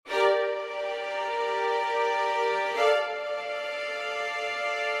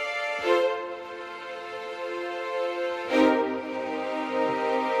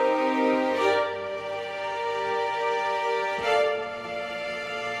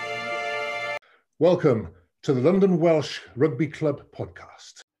Welcome to the London Welsh Rugby Club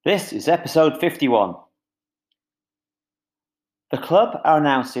podcast. This is episode 51. The club are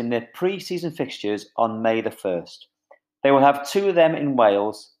announcing their pre-season fixtures on May the 1st. They will have two of them in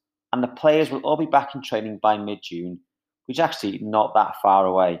Wales, and the players will all be back in training by mid-June, which is actually not that far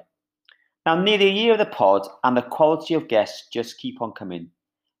away. Now, nearly a year of the pod, and the quality of guests just keep on coming.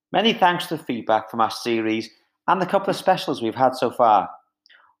 Many thanks to the feedback from our series and the couple of specials we've had so far.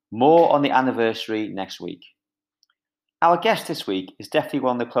 More on the anniversary next week. Our guest this week is definitely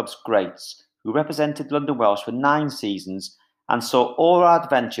one of the club's greats, who represented London Welsh for 9 seasons and saw all our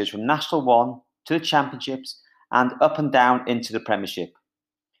adventures from National 1 to the Championships and up and down into the Premiership.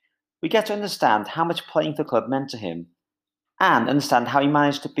 We get to understand how much playing for the club meant to him and understand how he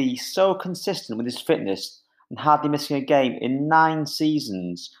managed to be so consistent with his fitness and hardly missing a game in 9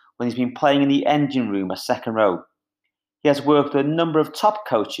 seasons when he's been playing in the engine room as second row. He has worked with a number of top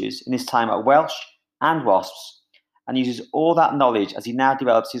coaches in his time at Welsh and Wasps and uses all that knowledge as he now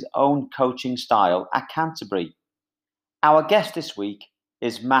develops his own coaching style at Canterbury. Our guest this week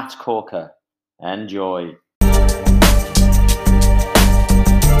is Matt Corker. Enjoy.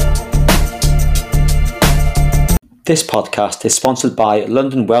 This podcast is sponsored by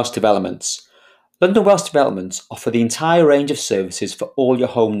London Welsh Developments. London Welsh Developments offer the entire range of services for all your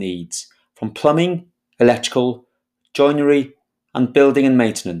home needs, from plumbing, electrical, joinery and building and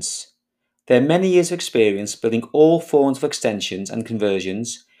maintenance. There are many years of experience building all forms of extensions and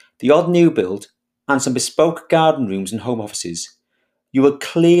conversions, the odd new build and some bespoke garden rooms and home offices. You will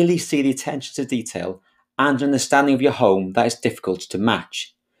clearly see the attention to detail and an understanding of your home that is difficult to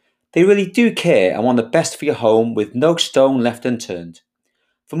match. They really do care and want the best for your home with no stone left unturned.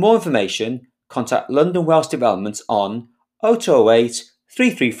 For more information, contact London Welsh Developments on 0208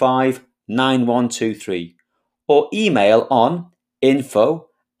 335 9123 or email on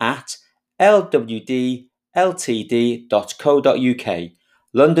info@lwdltd.co.uk.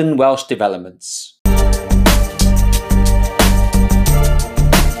 London Welsh Developments.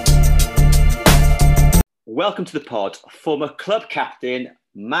 Welcome to the pod, former club captain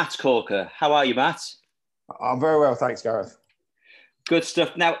Matt Corker. How are you, Matt? I'm very well, thanks, Gareth. Good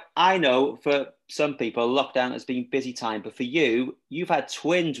stuff. Now, I know for some people, lockdown has been busy time, but for you, you've had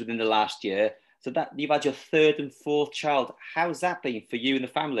twins within the last year. So that you've had your 3rd and 4th child. How's that been for you and the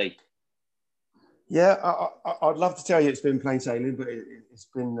family? Yeah, I'd love to tell you it's been plain sailing, but it's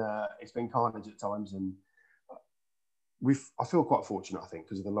been carnage at times, and I feel quite fortunate, I think,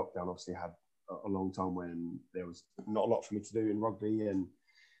 because of the lockdown. Obviously, had a long time when there was not a lot for me to do in rugby, and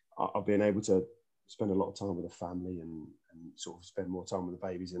I've been able to spend a lot of time with the family and sort of spend more time with the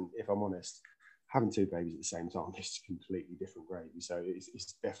babies. And if I'm honest, having 2 babies at the same time is completely different gravy. So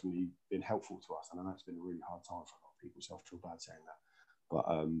it's definitely been helpful to us. And I know it's been a really hard time for a lot of people, so I feel bad saying that. But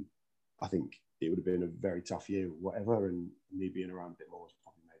I think it would have been a very tough year, whatever, and me being around a bit more has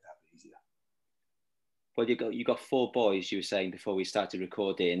probably made that a bit easier. Well, you got 4 boys, you were saying before we started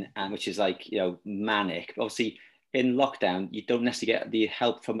recording, and which is like, manic. Obviously, in lockdown, you don't necessarily get the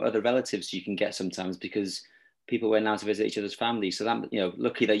help from other relatives you can get sometimes because people went out to visit each other's families. So that,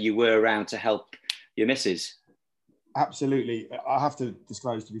 lucky that you were around to help your missus. Absolutely. I have to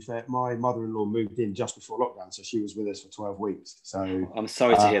disclose, to be fair, my mother-in-law moved in just before lockdown, so she was with us for 12 weeks. So I'm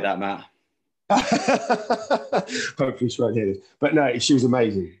sorry to hear that, Matt. Hopefully she won't hear this. But no, she was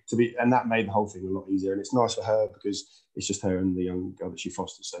amazing and that made the whole thing a lot easier. And it's nice for her because it's just her and the young girl that she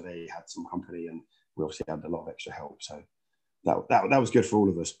fosters, so they had some company, and we obviously had a lot of extra help. So that was good for all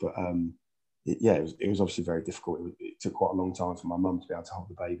of us. But it was obviously very difficult. It took quite a long time for my mum to be able to hold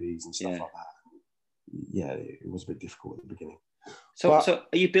the babies and stuff like that. Yeah, it was a bit difficult at the beginning. So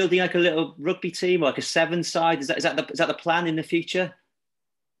are you building like a little rugby team, or like a 7-side? Is that the plan in the future?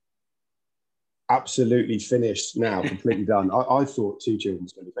 Absolutely finished now, completely done. I thought 2 children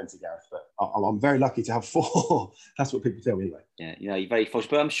was going to be plenty, Gareth, but I'm very lucky to have 4. That's what people tell me anyway. Yeah, you're very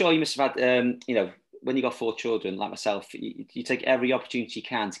fortunate. But I'm sure you must have had, when you got 4 children, like myself, you take every opportunity you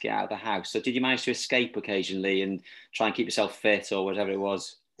can to get out of the house. So did you manage to escape occasionally and try and keep yourself fit or whatever it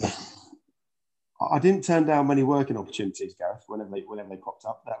was? I didn't turn down many working opportunities, Gareth, whenever they popped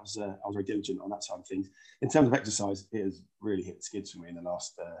up. I was very diligent on that side of things. In terms of exercise, it has really hit the skids for me in the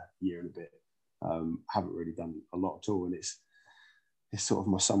last year and a bit. Haven't really done a lot at all, and it's sort of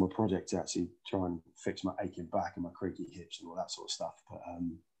my summer project to actually try and fix my aching back and my creaky hips and all that sort of stuff. But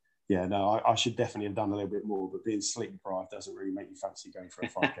I should definitely have done a little bit more, but being sleep deprived doesn't really make you fancy going for a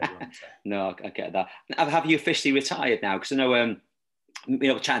 5K run. So. No, I get that. Have you officially retired now? Because I know,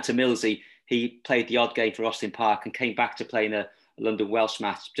 chatting to Millsy, he played the odd game for Austin Park and came back to playing a London Welsh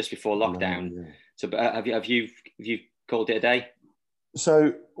match just before lockdown. So have you called it a day?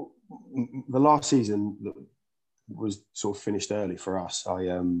 So the last season that was sort of finished early for us.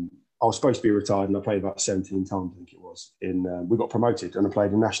 I was supposed to be retired, and I played about 17 times, I think it was. We got promoted, and I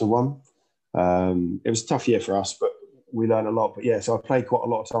played in National One. It was a tough year for us, but we learned a lot. But yeah, so I played quite a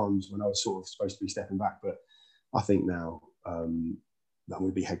lot of times when I was sort of supposed to be stepping back. But I think now that I'm going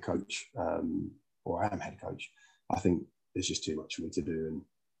to be head coach, or I am head coach, I think there's just too much for me to do.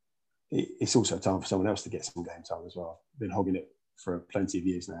 And it's also time for someone else to get some game time as well. I've been hogging it for plenty of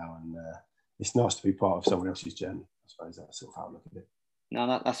years now, and it's nice to be part of someone else's journey. I suppose that's sort of how I look at it.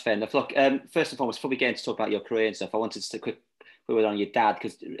 No, that's fair enough. Look, first and foremost, before we get into talk about your career and stuff, I wanted to quick word on your dad,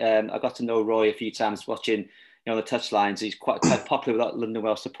 because I got to know Roy a few times watching, the touchlines. He's quite popular with London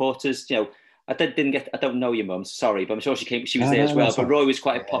Welsh supporters. I don't know your mum, sorry, but I'm sure she was there as well. But Roy was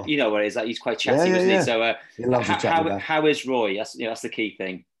quite where he's quite chatty, wasn't he? So he loves how is Roy? That's the key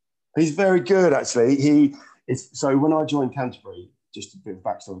thing. He's very good, actually. So when I joined Canterbury, just a bit of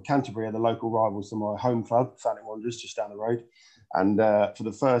backstory, Canterbury are the local rivals to my home club, Thanet Wanderers, just down the road. And for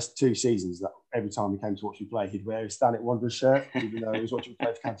the first 2 seasons, that every time he came to watch me play, he'd wear his Thanet Wanderers shirt, even though he was watching me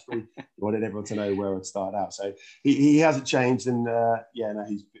play for Canterbury. He wanted everyone to know where I'd started out. So he hasn't changed. And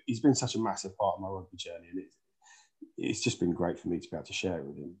he's been such a massive part of my rugby journey. And it's just been great for me to be able to share it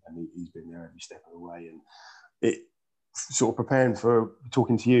with him. And he's been there every step of the way. And it sort of preparing for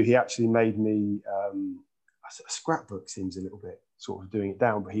talking to you, he actually made me a scrapbook, seems a little bit sort of doing it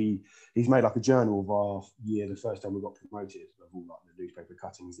down, but he's made like a journal of our year, the first time we got promoted, of all like the newspaper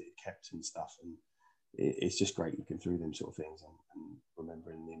cuttings that he kept and stuff. And it's just great looking through them sort of things and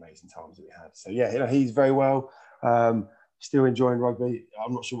remembering the amazing times that we had. So yeah, he's very well. Still enjoying rugby.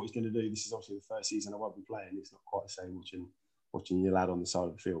 I'm not sure what he's going to do. This is obviously the first season I won't be playing. It's not quite the same watching your lad on the side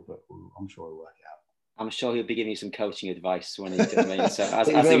of the field, but I'm sure he'll work it out. I'm sure he'll be giving you some coaching advice when he's doing it. So as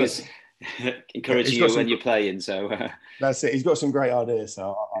he was encouraging you when you're playing. So that's it. He's got some great ideas.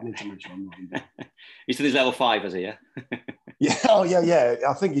 So I need to make sure I'm not in there. He's still his level 5, is he? Yeah. Yeah. Oh yeah.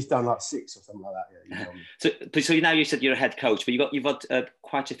 I think he's done like 6 or something like that. Yeah. So now you said you're a head coach, but you've got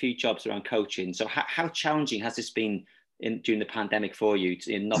quite a few jobs around coaching. So how challenging has this been during the pandemic for you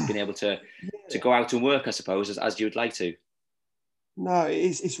in not being able to go out and work, I suppose, as you would like to? No,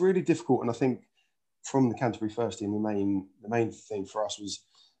 it's really difficult, and I think from the Canterbury first team, the main thing for us was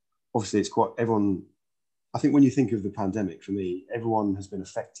obviously it's quite everyone. I think when you think of the pandemic, for me, everyone has been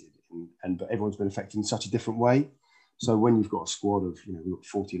affected, but everyone's been affected in such a different way. So when you've got a squad of we've got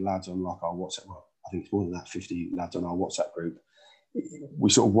 40 lads on like our WhatsApp, well, I think it's more than that, 50 lads on our WhatsApp group, we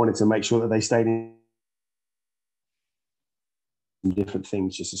sort of wanted to make sure that they stayed in different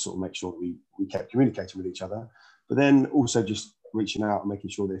things just to sort of make sure that we kept communicating with each other, but then also just reaching out and making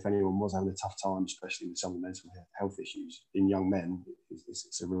sure that if anyone was having a tough time, especially with some of the mental health issues in young men,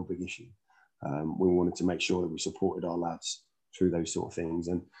 it's a real big issue. We wanted to make sure that we supported our lads through those sort of things,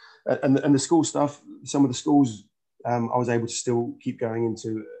 and the school stuff. Some of the schools I was able to still keep going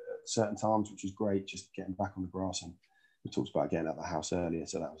into at certain times, which was great. Just getting back on the grass, and we talked about getting out of the house earlier,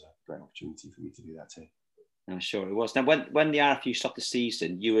 so that was a great opportunity for me to do that too. I'm sure it was. Now, when the RFU stopped the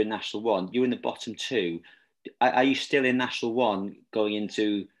season, you were in National One. You were in the bottom 2. Are you still in National One going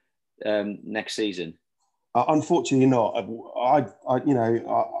into next season? Unfortunately, not. I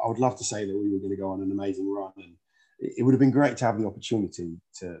would love to say that we were going to go on an amazing run, and it would have been great to have the opportunity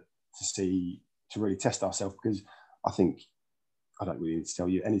to really test ourselves, because I think I don't really need to tell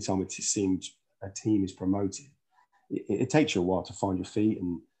you. Anytime it seems a team is promoted, it takes you a while to find your feet,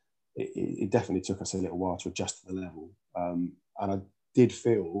 and it definitely took us a little while to adjust to the level. And I did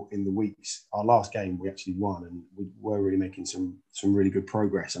feel in the weeks, our last game we actually won, and we were really making some really good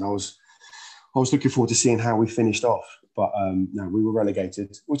progress. And I was looking forward to seeing how we finished off. But no, we were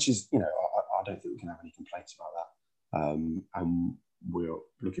relegated, which is, I don't think we can have any complaints about that. And we're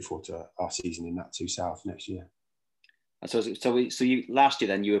looking forward to our season in that 2 South next year. So you last year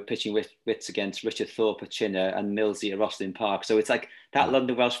then you were pitching wits against Richard Thorpe at Chinner and Millsy at Rosslyn Park. So it's like that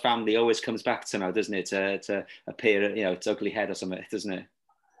London Welsh family always comes back somehow, doesn't it? To appear at its ugly head or something, doesn't it?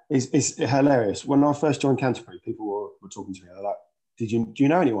 It's hilarious. When I first joined Canterbury, people were talking to me. They're like, do you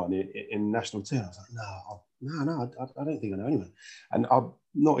know anyone in National Team? I was like, no, I don't think I know anyone. And I'm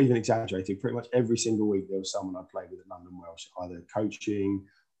not even exaggerating. Pretty much every single week there was someone I played with at London Welsh, either coaching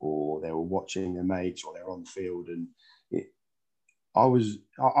or they were watching their mates or they were on the field. And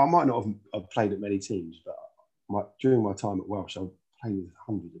I might not have played at many teams, but during my time at Welsh, I played with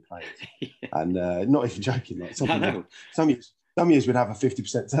hundreds of players. And not even joking, like some years we'd have a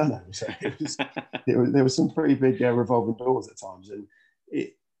 50% turnover. So there was some pretty big revolving doors at times. And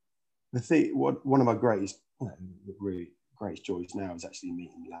one of my greatest, really greatest joys now is actually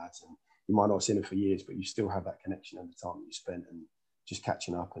meeting lads. And you might not have seen them for years, but you still have that connection over the time that you spent. And just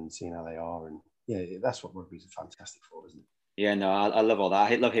catching up and seeing how they are. And yeah, that's what rugby's fantastic for, isn't it? Yeah, no, I love all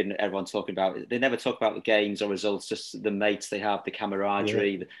that. I love hearing everyone talking about it. They never talk about the games or results, just the mates they have, the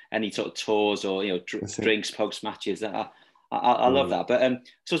camaraderie, any sort of tours or drinks post matches. I love that. But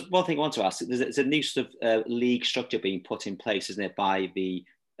so one thing I want to ask: there's a new sort of league structure being put in place, isn't it, by the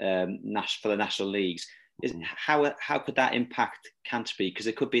for the national leagues? How could that impact Canterbury? Because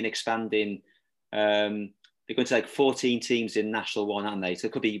it could be an expanding. They're going to like 14 teams in National 1, aren't they? So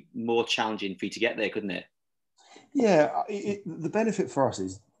it could be more challenging for you to get there, couldn't it? Yeah, the benefit for us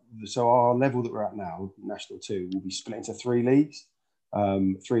is, so our level that we're at now, National 2, will be split into 3 leagues.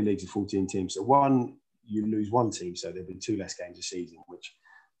 3 leagues of 14 teams. So you lose 1 team, so there'll be 2 less games a season, which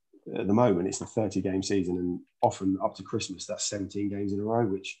at the moment it's a 30-game season, and often up to Christmas, that's 17 games in a row,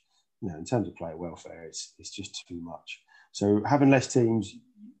 which, in terms of player welfare, it's just too much. So having less teams,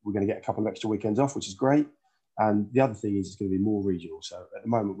 we're going to get a couple of extra weekends off, which is great. And the other thing is it's going to be more regional. So at the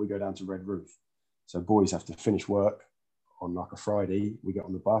moment, we go down to Red Roof. So boys have to finish work on like a Friday. We get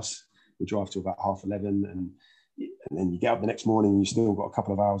on the bus, we drive to about 11:30, and then you get up the next morning and you still got a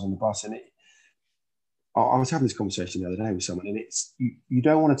couple of hours on the bus. And I was having this conversation the other day with someone, and it's you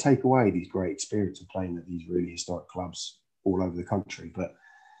don't want to take away these great experience of playing at these really historic clubs all over the country, but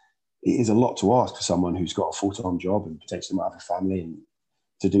it is a lot to ask for someone who's got a full-time job and potentially might have a family, and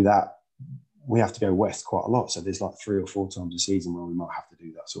to do that, we have to go west quite a lot. So there's like 3 or 4 times a season where we might have to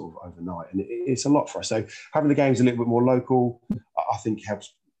do that sort of overnight. And it's a lot for us. So having the games a little bit more local, I think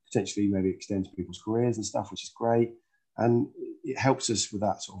helps potentially maybe extend people's careers and stuff, which is great. And it helps us with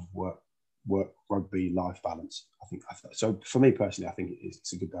that sort of work rugby life balance. I think so. For me personally, I think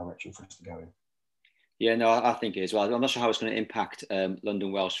it's a good direction for us to go in. Yeah, no, I think it is. Well, I'm not sure how it's going to impact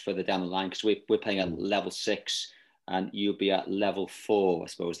London Welsh further down the line, because we're playing at level 6. And you'll be at level 4, I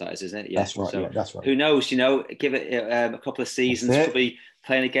suppose that is, isn't it? Yeah. That's right. So that's right. Who knows? Give it a couple of seasons. Could be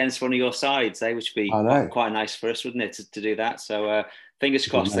playing against one of your sides, which would be quite nice for us, wouldn't it, to do that? So fingers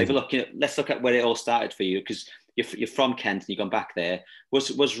crossed. But look, let's look at where it all started for you, because you're from Kent and you've gone back there.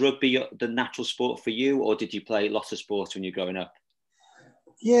 Was rugby the natural sport for you, or did you play lots of sports when you were growing up?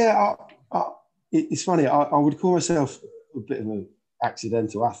 Yeah, it's funny. I would call myself a bit of an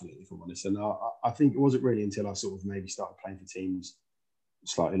accidental athlete, if I'm honest. And I think it wasn't really until I sort of maybe started playing for teams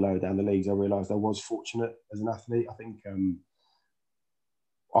slightly lower down the leagues, I realised I was fortunate as an athlete. I think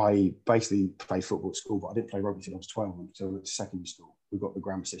I basically played football at school, but I didn't play rugby until I was 12. So I went to secondary school. We've got the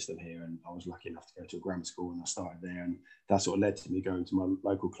grammar system here, and I was lucky enough to go to a grammar school, and I started there. And that sort of led to me going to my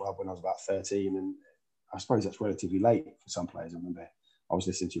local club when I was about 13. And I suppose that's relatively late for some players. I remember I was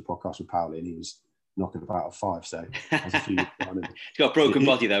listening to your podcast with Paoli, and he was knocking about at 5, so I was a few years behind him. He's got a broken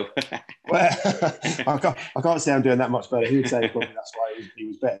body though. Well, I can't say I'm doing that much better. He would say probably that's why he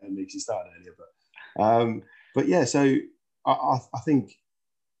was better than me, because he started earlier. But yeah, so I think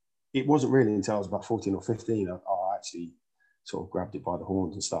it wasn't really until I was about 14 or 15 I actually sort of grabbed it by the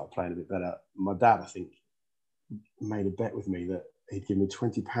horns and started playing a bit better. My dad, I think, made a bet with me that he'd give me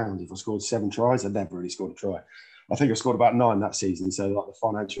 £20 if I scored 7 tries. I'd never really scored a try. I think I scored about 9 that season. So like the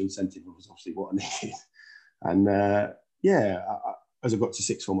financial incentive was obviously what I needed. And as I got to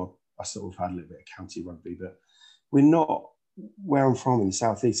sixth form, I sort of had a little bit of county rugby, but we're not, where I'm from in the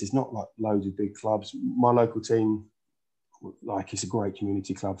southeast, it's not like loads of big clubs. My local team, like, it's a great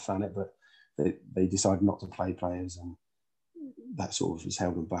community club, Thanet, but they decided not to play players, and that sort of has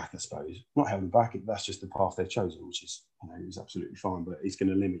held them back, I suppose. Not held them back, that's just the path they've chosen, which is, is absolutely fine, but it's going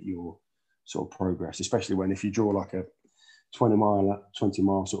to limit your sort of progress, especially when if you draw like a 20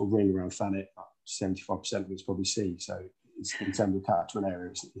 mile sort of ring around Thanet, 75% of it's probably sea. So it's, in terms of catchment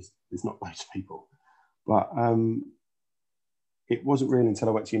area, there's not loads of people. But it wasn't really until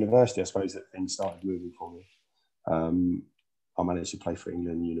I went to university, I suppose, that things started moving for me. I managed to play for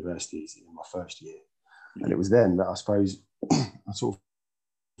England universities in my first year. And it was then that I suppose I sort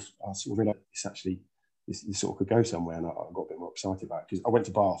of realised this sort of could go somewhere, and I got a bit more excited about it, because I went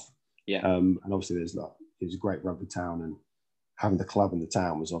to Bath. Yeah. And obviously it was a great rugby town, and having the club in the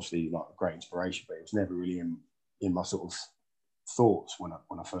town was obviously like a great inspiration, but it was never really in my sort of thoughts when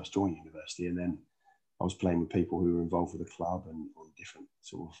I first joined university. And then I was playing with people who were involved with the club and on different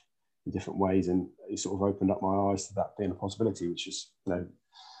sort of in different ways, and it sort of opened up my eyes to that being a possibility, which is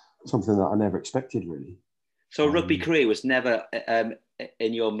something that I never expected, really. So a rugby career was never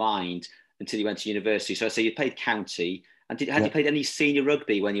in your mind until you went to university. So I say you played county, and had you played any senior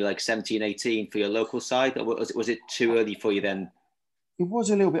rugby when you were like 17, 18 for your local side, or was it too early for you then? It was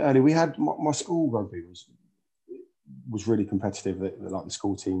a little bit early. We had my school rugby was really competitive. Like the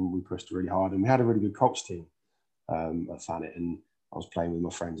school team, we pushed really hard, and we had a really good Colts team at Thanet, and I was playing with my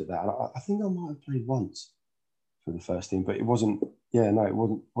friends at that. And I think I might have played once for the first team. But it wasn't. Yeah, no, it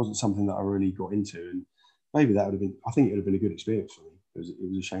wasn't something that I really got into, and maybe that would have been. I think it would have been a good experience for me. It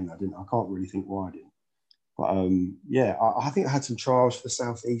was a shame that I didn't. I can't really think why I didn't. But yeah, I think I had some trials for the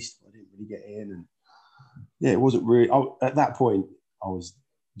Southeast. But I didn't really get in, and yeah, it wasn't really. At that point, I was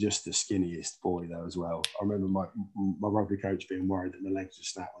just the skinniest boy though as well. I remember my rugby coach being worried that my legs would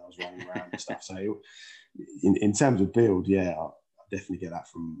snap when I was running around and stuff. So in terms of build, yeah, I definitely get that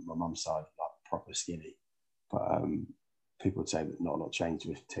from my mum's side, like proper skinny. But people would say that not a lot changed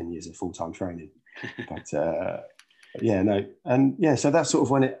with 10 years of full-time training. But yeah, no, and yeah, so that's sort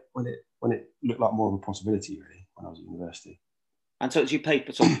of when it looked like more of a possibility really when I was at university. And so, do you play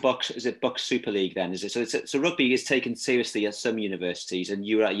sort of Bucks? Is it Bucks Super League then? Is it so? Rugby is taken seriously at some universities, and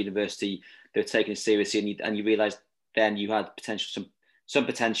you were at a university that were taken seriously, and you realised then you had some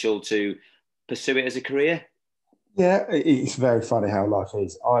potential to pursue it as a career. Yeah, it's very funny how life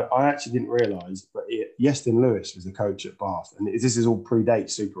is. I actually didn't realise, but Yeston Lewis was the coach at Bath, and this is all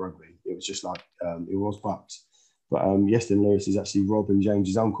predates Super Rugby. It was just like it was Bucks, but Yeston Lewis is actually Rob and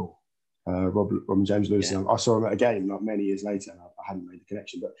James's uncle. Rob and James Lewis. Yeah. I saw him at a game like many years later, and I hadn't made the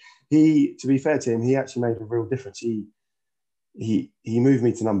connection. But he, to be fair to him, he actually made a real difference. He moved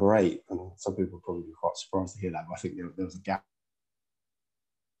me to number 8, and some people would probably be quite surprised to hear that, but I think there was a gap.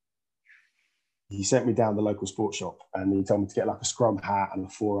 He sent me down the local sports shop, and he told me to get like a scrum hat and a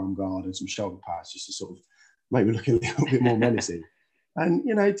forearm guard and some shoulder pads, just to sort of make me look a little bit more menacing. And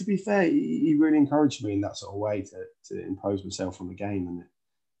you know, to be fair, he really encouraged me in that sort of way to impose myself on the game. And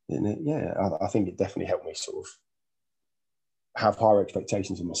yeah, I think it definitely helped me sort of have higher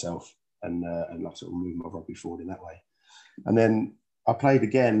expectations of myself and like sort of move my rugby forward in that way. And then I played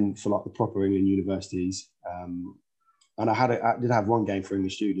again for like the proper England universities, and I did have one game for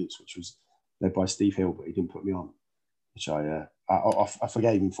English students, which was led by Steve Hill, but he didn't put me on, which I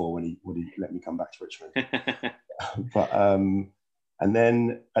forgave him for when he let me come back to Richmond. But and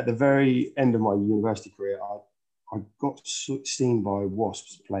then at the very end of my university career, I got seen by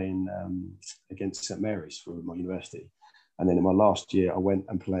Wasps playing against St Mary's for my university. And then in my last year, I went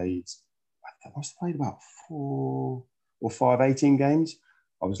and played, I must have played about 4 or 5 18 games.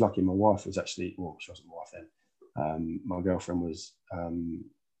 I was lucky my wife was actually, well, she wasn't my wife then. My girlfriend was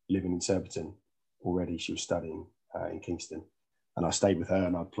living in Surbiton already. She was studying in Kingston. And I stayed with her,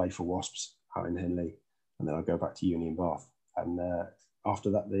 and I'd play for Wasps out in Henley. And then I'd go back to uni in Bath. And after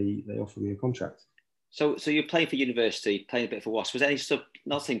that, they offered me a contract. So you're playing for university, playing a bit for Wasps. Was there any stuff,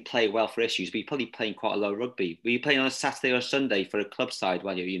 not saying play well for issues, but you're probably playing quite a low rugby. Were you playing on a Saturday or a Sunday for a club side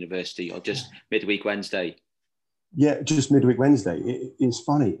while you're at university, or just midweek Wednesday? Yeah, just midweek Wednesday. It's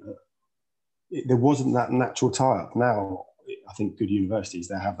funny. There wasn't that natural tie-up. Now, I think good universities,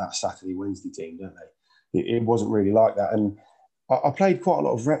 they have that Saturday, Wednesday team, don't they? It wasn't really like that. And I played quite a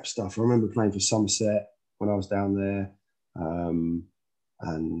lot of rep stuff. I remember playing for Somerset when I was down there.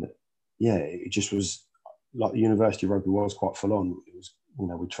 And yeah, it just was like the university rugby was quite full on. It was, you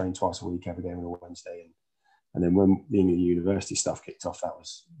know, we trained twice a week, every game on a Wednesday, and then when the university stuff kicked off, that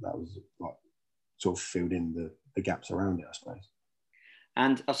was like sort of filled in the gaps around it, I suppose.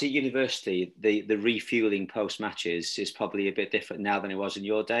 And obviously, university, the refueling post matches is probably a bit different now than it was in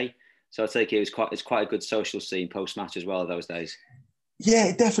your day. So I take it's quite a good social scene post match as well those days. Yeah,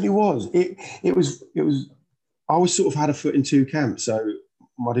 it definitely was. It was. I always sort of had a foot in 2 camps. So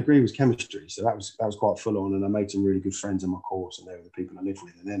my degree was chemistry, so that was quite full on, and I made some really good friends in my course, and they were the people I lived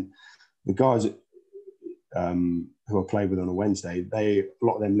with. And then the guys who I played with on a Wednesday, a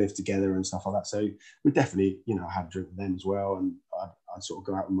lot of them lived together and stuff like that. So we definitely, you know, had a drink with them as well, and I'd sort of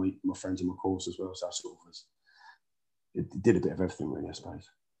go out with my friends in my course as well. So I sort of did a bit of everything really, I suppose.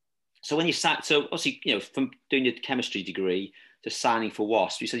 So when you sat, so obviously, you know, from doing your chemistry degree to signing for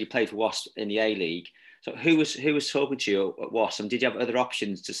Wasps, you said you played for Wasps in the A League. So who was talking to you at Wasps, and did you have other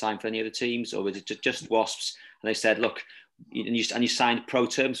options to sign for any other teams, or was it just Wasps? And they said, look, and you signed pro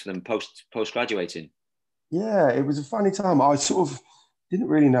terms for them post graduating. Yeah, it was a funny time. I sort of didn't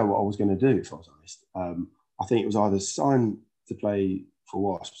really know what I was going to do, if I was honest. I think it was either sign to play for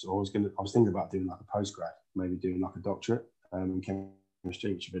Wasps, or I was thinking about doing like a postgrad, maybe doing like a doctorate in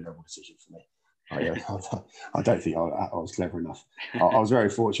chemistry, which would be a double decision for me. I don't think I was clever enough. I was very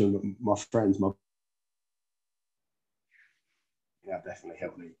fortunate that my friends, definitely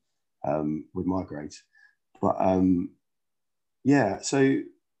helped me with my grades. But yeah, so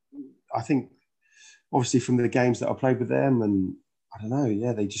I think obviously from the games that I played with them, and I don't know,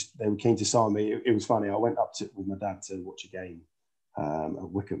 yeah, they were keen to sign me. It was funny. I went up with my dad to watch a game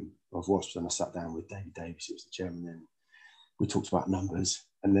at Wickham of Wasps, and I sat down with David Davis, who was the chairman then. We talked about numbers,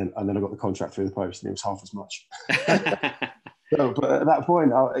 and then I got the contract through the post, and it was half as much. But at that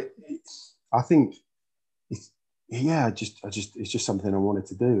point, I think yeah, it's just something I wanted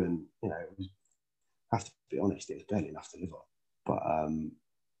to do, and you know, I have to be honest, it was barely enough to live on. But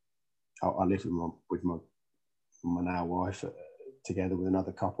I live with my now wife together with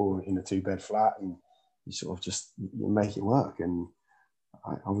another couple in a 2-bed flat, and you sort of just you make it work. And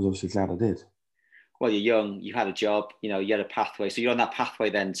I was obviously glad I did. Well, you're young, you had a job, you know, you had a pathway. So you're on that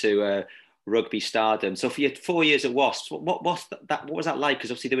pathway then to rugby stardom. So for your 4 years at Wasps, what was that like?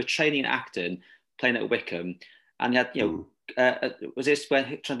 Because obviously they were training at Acton, playing at Wickham, and you had, you know, was this when,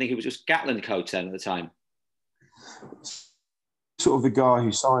 I'm trying to think, it was just Gatland coach then at the time? Sort of the guy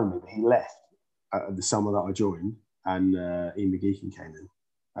who signed me, he left the summer that I joined, and Ian McGeechan came in.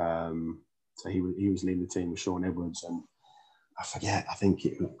 So he was leading the team with Sean Edwards, and I forget, I think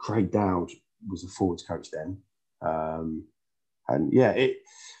Craig Dowd was the forwards coach then. And yeah,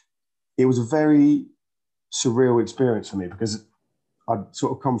 it was a very surreal experience for me, because I'd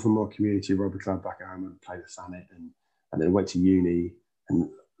sort of come from my community rugby club back at home and played at Thanet, and then went to uni, and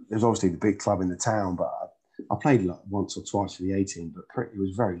there was obviously the big club in the town, but I played like once or twice for the 18, but it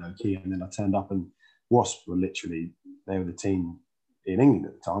was very low key. And then I turned up, and Wasps were literally, they were the team in England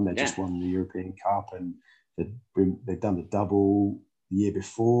at the time. They just won the European Cup, and they'd done the double the year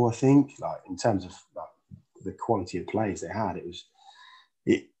before, I think. Like in terms of like the quality of players they had,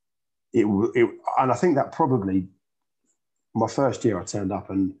 and I think that probably my first year I turned up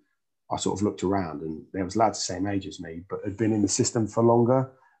and I sort of looked around, and there was lads the same age as me, but had been in the system for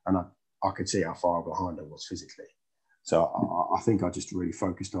longer, and I could see how far behind I was physically. So I think I just really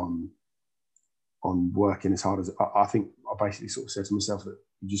focused on working as hard as I think I basically sort of said to myself that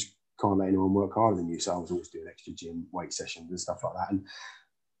you just can't let anyone work harder than you. So I was always doing extra gym, weight sessions and stuff like that. And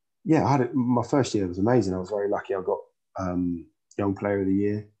yeah, my first year was amazing. I was very lucky. I got Young Player of the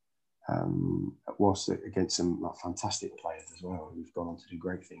Year. It was against some like fantastic players as well who've gone on to do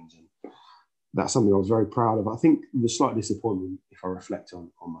great things, and that's something I was very proud of. I think the slight disappointment, if I reflect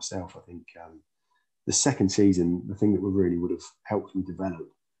on myself, I think the second season, the thing that really would have helped me develop,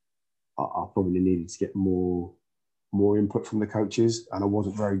 I probably needed to get more input from the coaches, and I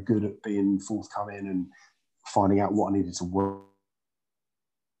wasn't very good at being forthcoming and finding out what I needed to work.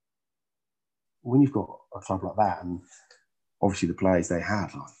 When you've got a club like that, and obviously the players they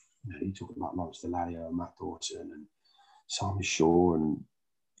had, like, you know, you're talking about Lawrence Deladio and Matt Dawson and Simon Shaw and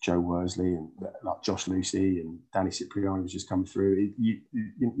Joe Worsley and like Josh Lucy and Danny Cipriani was just coming through.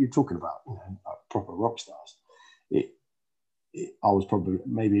 You're talking about, you know, like proper rock stars. I was probably,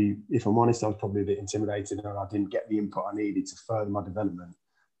 maybe, if I'm honest, I was probably a bit intimidated, and I didn't get the input I needed to further my development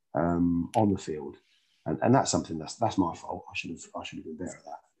on the field. And that's something that's my fault. I should have been better at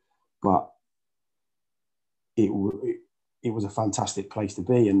that. But it was a fantastic place to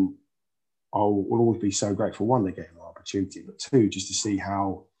be, and I will always be so grateful. One, they gave me an opportunity, but two, just to see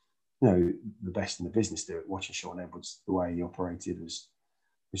how, you know, the best in the business do it. Watching Sean Edwards, the way he operated was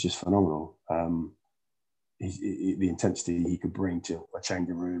just phenomenal. The intensity he could bring to a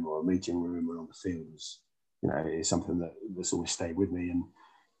changing room or a meeting room or on the field was, you know, is something that's always stayed with me, and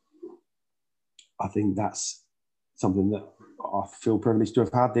I think that's something that I feel privileged to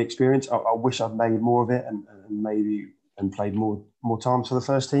have had the experience. I wish I'd made more of it and played more times for the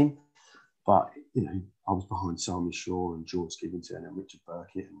first team. But, you know, I was behind Simon Shaw and George Skivington and Richard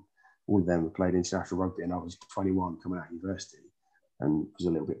Burkitt, and all of them had played international rugby, and I was 21 coming out of university and was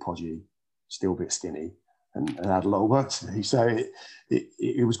a little bit podgy, still a bit skinny, and had a lot of work to do. So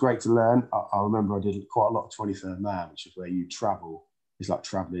it was great to learn. I remember I did quite a lot of 23rd man, which is where you travel. It's like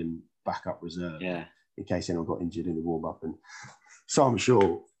travelling backup reserve. Yeah. In case anyone got injured in the warm-up. And Simon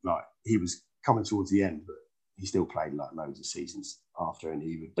Shaw, like, he was coming towards the end, but he still played like loads of seasons after, and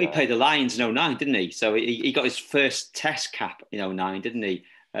he would... Well, he played the Lions in 09, didn't he? So he got his first test cap in 09, didn't he?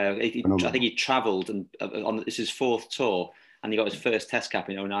 I think he travelled, and on this is his fourth tour, and he got his first test cap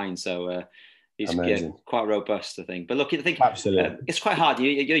in 09. So he's quite robust, I think. But look, I think it's quite hard.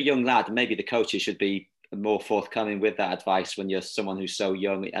 You're a young lad, and maybe the coaches should be more forthcoming with that advice when you're someone who's so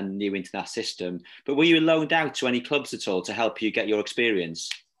young and new into that system. But were you loaned out to any clubs at all to help you get your experience?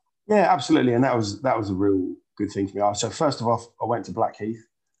 Yeah, absolutely. And that was a real good thing for me. So first of all, I went to Blackheath.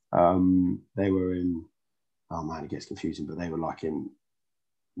 They were in, oh man, it gets confusing, but they were like in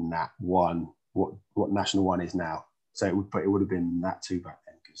Nat 1, what National 1 is now. So it would have been Nat 2 back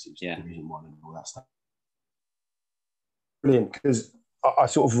then, because it was Division 1 and all that stuff. Brilliant, because I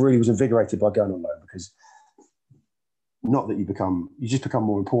sort of really was invigorated by going on loan, because not that you just become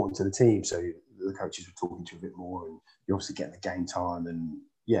more important to the team. So the coaches were talking to you a bit more, and you're obviously getting the game time, and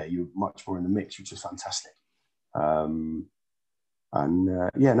yeah, you're much more in the mix, which is fantastic. I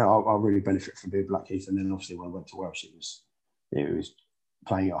really benefit from being Blackheath. And then obviously when I went to Welsh, it was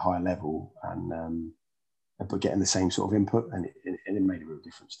playing at a higher level, and but getting the same sort of input, and it made a real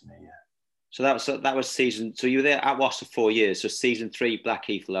difference to me. Yeah. So that was season. So you were there at Wasps for 4 years. So season 3,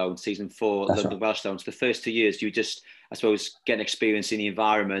 Blackheath loan. Season 4, That's London right. Welsh loan. So the first 2 years, you were just, I suppose, getting experience in the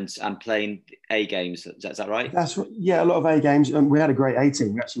environment and playing A games. Is that right? That's right. Yeah, a lot of A games, and we had a great A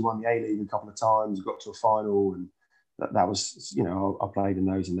team. We actually won the A League a couple of times. Got to a final, and that was, you know, I played in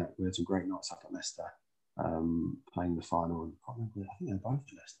those, and that we had some great nights up at Leicester, playing the final. And I think they were both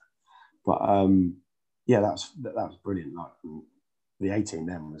to Leicester, but yeah, that was brilliant. Like, the A team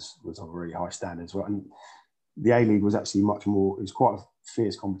then was of a really high standard as well. And the A League was actually much more, it was quite a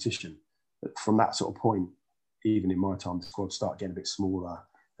fierce competition. But from that sort of point, even in my time, the squad started getting a bit smaller,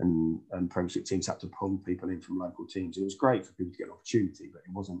 and Premiership teams had to pull people in from local teams. It was great for people to get an opportunity, but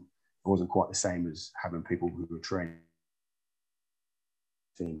it wasn't quite the same as having people who were trained.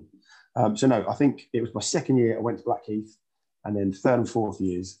 So no, I think it was my second year I went to Blackheath, and then third and fourth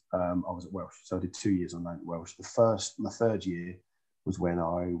years I was at Welsh. So I did 2 years on loan at Welsh. My third year was when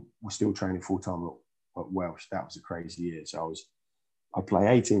I was still training full time at Welsh. That was a crazy year. So I'd play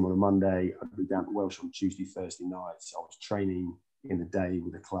A team on a Monday. I'd be down to Welsh on Tuesday, Thursday nights. I was training in the day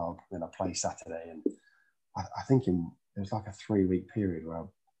with the club. Then I play Saturday, and I think it was like a 3-week period where I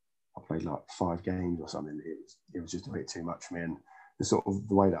played like 5 games or something. It was just a bit too much for me, and the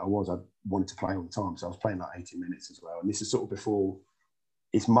way that I wanted to play all the time. So I was playing like 80 minutes as well. And this is sort of before,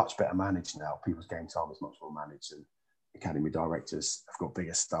 it's much better managed now. People's game time is much more managed, and academy directors have got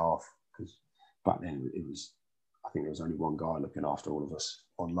bigger staff, because back then I think there was only one guy looking after all of us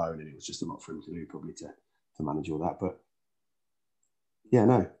on loan, and it was just a lot for him to do probably to manage all that. But yeah,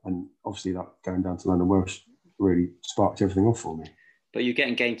 no, and obviously like going down to London Welsh really sparked everything off for me. But you're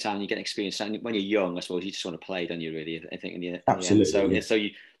getting game time, you're getting experience. And when you're young, I suppose you just want to play, don't you? Really, I think in the Absolutely. end. Yeah. So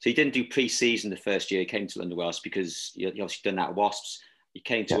you didn't do pre-season the first year you came to London Welsh, because you obviously done that at Wasps. You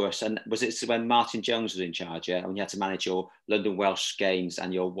came to us, and was it when Martin Jones was in charge? Yeah, when you had to manage your London Welsh games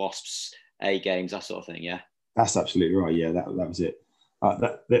and your Wasps A games, that sort of thing. Yeah, that's absolutely right. Yeah, that was it.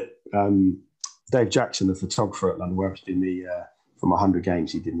 Dave Jackson, the photographer at London Welsh, did me for my 100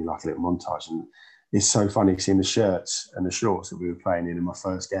 games. He did me like a little montage, and it's so funny seeing the shirts and the shorts that we were playing in my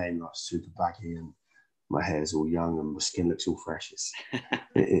first game, like super baggy, and my hair's all young and my skin looks all fresh.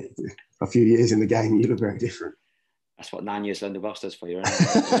 A few years in the game, you look very different. That's what 9 years London Welsh does for you,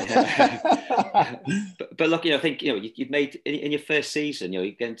 isn't it? but look, I think you've made in your first season.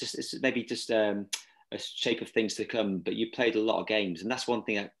 Again, it's maybe just a shape of things to come. But you played a lot of games, and that's one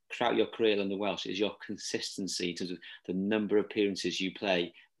thing that throughout your career at London Welsh is your consistency in terms of the number of appearances you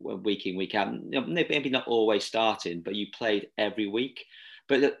play week in, week out. Maybe not always starting, but you played every week.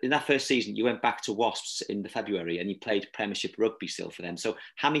 But in that first season, you went back to Wasps in the February, and you played Premiership rugby still for them. So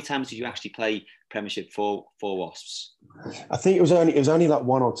how many times did you actually play Premiership for Wasps? I think it was only like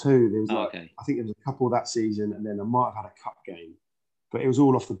 1 or 2. There was okay. I think there was a couple that season, and then I might have had a cup game, but it was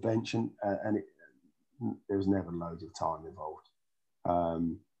all off the bench, and there was never loads of time involved.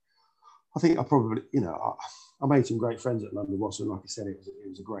 I think I probably, I made some great friends at London Wasps, and like I said, it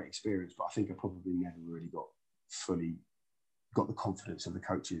was a great experience. But I think I probably never really got the confidence of the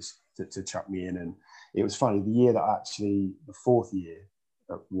coaches to chuck me in. And it was funny, the year that the 4th year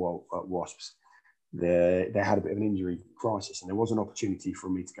at Wasps, they had a bit of an injury crisis, and there was an opportunity for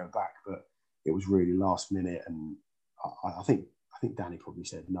me to go back, but it was really last minute. And I think Danny probably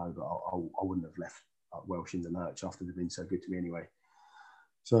said no, but I wouldn't have left Welsh in the lurch after they've been so good to me anyway.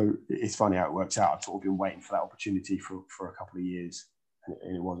 So it's funny how it works out. I've sort of been waiting for that opportunity for a couple of years, and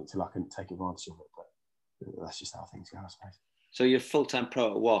it wasn't until I couldn't take advantage of it. But that's just how things go, I suppose. So you're full-time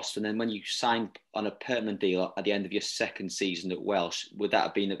pro at Wasps, and then when you signed on a permanent deal at the end of your second season at Welsh, would that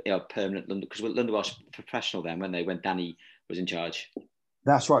have been a permanent London? Because London Welsh were professional then, when Danny was in charge.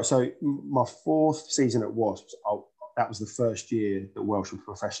 That's right. So my 4th season at Wasps, that was the first year that Welsh were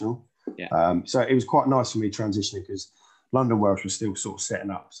professional. Yeah. So it was quite nice for me transitioning, because London Welsh was still sort of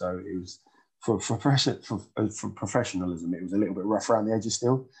setting up. So it was for professionalism, it was a little bit rough around the edges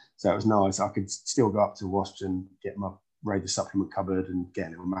still. So it was nice. I could still go up to Wasps and get my raid the supplement cupboard and get a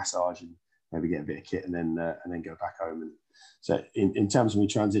little massage and maybe get a bit of kit, and then go back home. And so in terms of me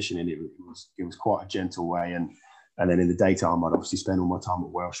transitioning, it was quite a gentle way. And then in the daytime, I'd obviously spend all my time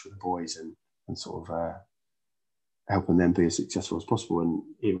at Welsh with the boys and sort of helping them be as successful as possible. And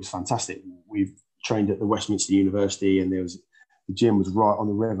it was fantastic. We've trained at the Westminster University, and the gym was right on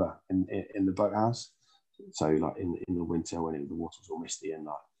the river in the boathouse. So like in the winter when the water was all misty, and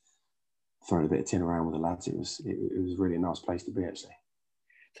like throwing a bit of tin around with the lads, it was really a nice place to be, actually.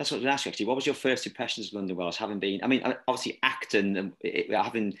 That's what I was going to ask you, actually. What was your first impressions of London Welsh, having been, obviously Acton,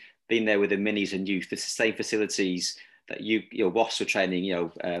 having been there with the minis and youth, the same facilities that your Wasps were training,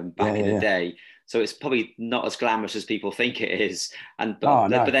 back in the day. So it's probably not as glamorous as people think it is. And Oh,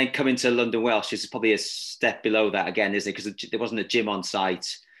 no. but then coming to London Welsh is probably a step below that again, isn't it? Because there wasn't a gym on site.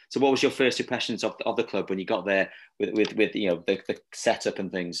 So what was your first impressions of the club when you got there with the setup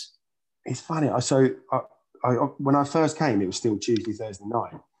and things? It's funny. When I first came, it was still Tuesday, Thursday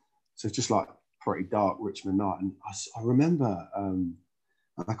night. So it's just like pretty dark Richmond night. And I remember, I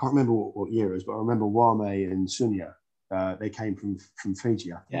can't remember what year it was, but I remember Wame and Sunya. They came from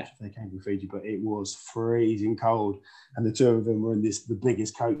Fiji. I think they came from Fiji, but it was freezing cold, and the two of them were in the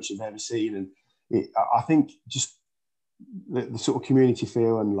biggest coach I've ever seen. And I think just the sort of community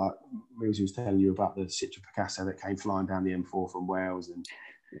feel, and like Milsey was telling you about the Citra Picasso that came flying down the M4 from Wales, and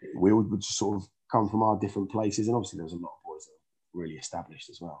we all would just sort of come from our different places, and obviously there was a lot of boys that were really established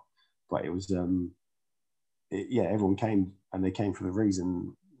as well. But it was, everyone came, and they came for the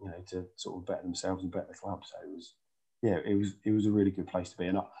reason, to sort of better themselves and better the club. So it was. Yeah, it was a really good place to be,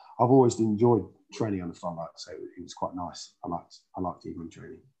 and I've always enjoyed training on the floodlight, so it was quite nice. I liked evening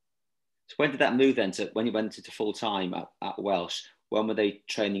training. So when did that move then to when you went into full time at Welsh? When were they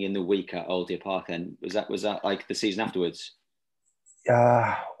training in the week at Old Deer Park? Then was that like the season afterwards?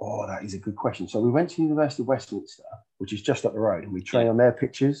 That is a good question. So we went to the University of Westminster, which is just up the road, and we trained on their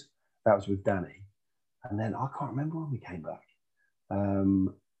pitches. That was with Danny, and then I can't remember when we came back.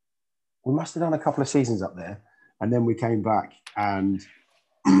 We must have done a couple of seasons up there. And then we came back, and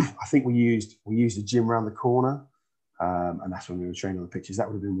I think we used the gym around the corner, and that's when we were training on the pitches. That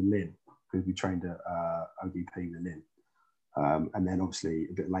would have been with Lynn, because we trained at ODP with Lynn. And then obviously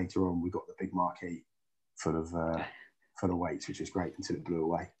a bit later on, we got the big marquee full of weights, which was great until it blew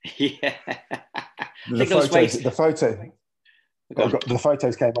away. Yeah, the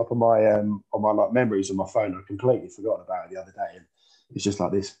photos came up on my like memories on my phone. I completely forgot about it the other day. And it's just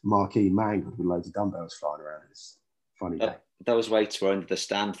like this marquee mangled with loads of dumbbells flying around. It's a funny day. Those weights were under the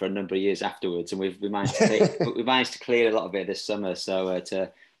stand for a number of years afterwards, and we managed to clear a lot of it this summer. So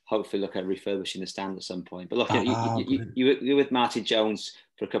to hopefully look at refurbishing the stand at some point. But look, you were with Martin Jones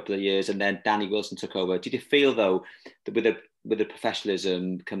for a couple of years, and then Danny Wilson took over. Did you feel though that with the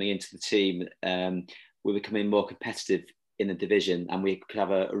professionalism coming into the team, we're becoming more competitive in the division, and we could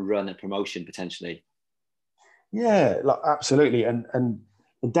have a run at promotion potentially? Yeah, like absolutely. And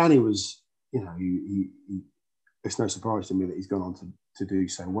Danny was, it's no surprise to me that he's gone on to do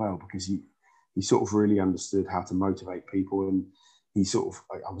so well, because he sort of really understood how to motivate people. And he sort of,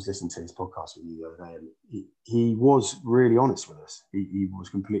 I was listening to his podcast with you the other day, and he was really honest with us. He was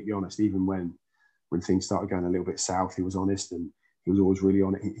completely honest, even when things started going a little bit south. He was honest, and he was always really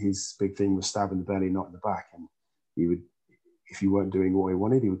honest. His big thing was stabbing the belly, not in the back. And he would, if you weren't doing what he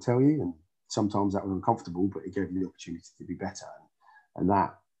wanted, he would tell you. And sometimes that was uncomfortable, but it gave you the opportunity to be better. And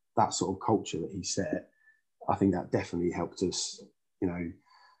that sort of culture that he set, I think that definitely helped us, because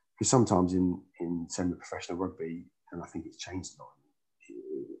sometimes in semi-professional rugby, and I think it's changed a lot,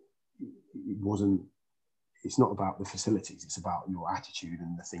 it's not about the facilities, it's about your attitude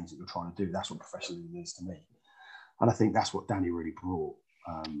and the things that you're trying to do. That's what professionalism is to me. And I think that's what Danny really brought.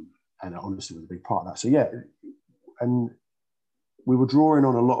 And honestly was a big part of that. So yeah, and we were drawing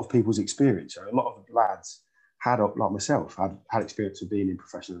on a lot of people's experience. So a lot of lads had, like myself, had experience of being in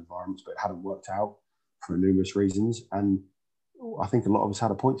professional environments, but it hadn't worked out for numerous reasons. And I think a lot of us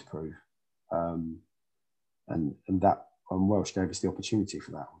had a point to prove. And that Welsh gave us the opportunity for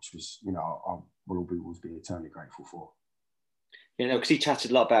that, which was, I will always be eternally grateful for. Because he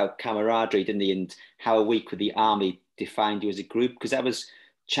chatted a lot about camaraderie, didn't he? And how a week with the army defined you as a group, because that was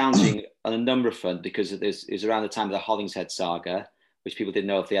challenging on a number of fronts, because it was around the time of the Hollingshead saga, which people didn't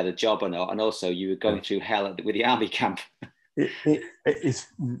know if they had a job or not. And also you were going through hell with the army camp. It's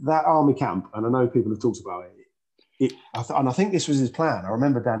that army camp, and I know people have talked about it. And I think this was his plan. I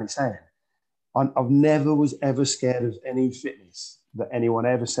remember Danny saying, I've never was ever scared of any fitness that anyone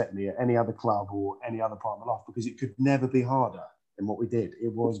ever set me at any other club or any other part of my life, because it could never be harder than what we did.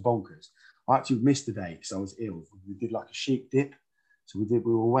 It was bonkers. I actually missed a day because I was ill. We did like a sheep dip. So we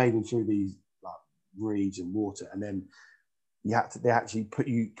were wading through these like reeds and water, and then they actually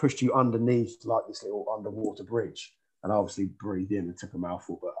pushed you underneath like this little underwater bridge. And I obviously breathed in and took a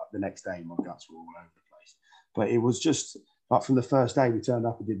mouthful, but the next day my guts were all over the place. But it was just like from the first day we turned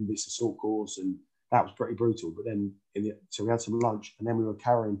up and did this assault course, and that was pretty brutal. But then, so we had some lunch, and then we were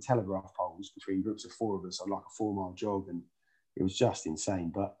carrying telegraph poles between groups of 4 of us on like a 4-mile jog, and it was just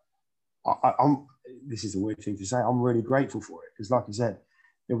insane. But I'm this is a weird thing to say, I'm really grateful for it, because like I said,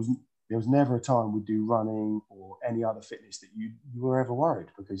 there was never a time we'd do running or any other fitness that you were ever worried,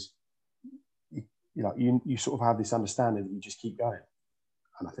 because you sort of have this understanding that you just keep going.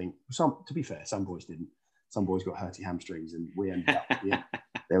 And I think to be fair, some boys didn't. Some boys got hurty hamstrings, and we ended up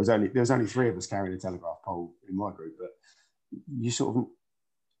there was only 3 of us carrying a Telegraph pole in my group, but you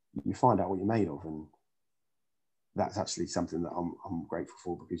find out what you're made of, and that's actually something that I'm grateful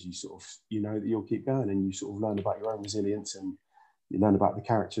for, because you know that you'll keep going, and you sort of learn about your own resilience, and you learn about the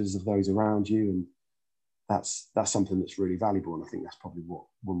characters of those around you, and that's something that's really valuable. And I think that's probably what,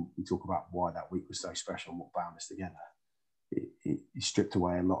 when we talk about why that week was so special and what bound us together, it stripped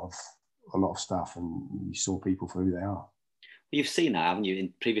away a lot of stuff, and you saw people for who they are. You've seen that, haven't you,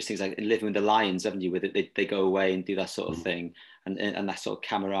 in previous things like Living with the Lions, haven't you? With it, they go away and do that sort of thing, and that sort of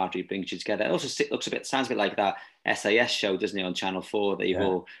camaraderie brings you together. It also sounds a bit like that SAS show, doesn't it, on Channel 4 that you've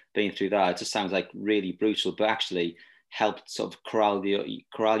all been through that. It just sounds like really brutal, but actually helped sort of corral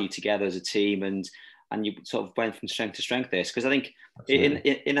you together as a team, and you sort of went from strength to strength there. Because I think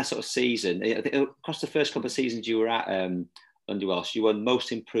in that sort of season, across the first couple of seasons you were at under Welsh, you won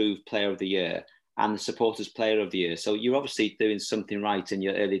Most Improved Player of the Year and the Supporters Player of the Year. So you're obviously doing something right in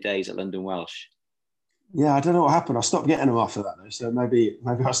your early days at London Welsh. Yeah, I don't know what happened. I stopped getting them after that, though. So maybe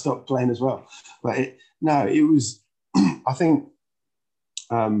I stopped playing as well. But it was, I think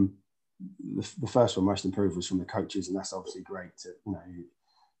the first one, Most Improved, was from the coaches, and that's obviously great to,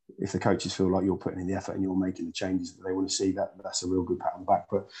 if the coaches feel like you're putting in the effort and you're making the changes that they want to see, that's a real good pat on the back.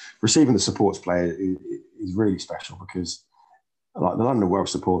 But receiving the supports player is really special, because like the London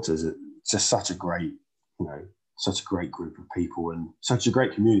Welsh supporters, it's just such a great group of people and such a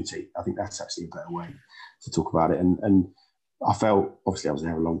great community. I think that's actually a better way to talk about it. And I felt, obviously I was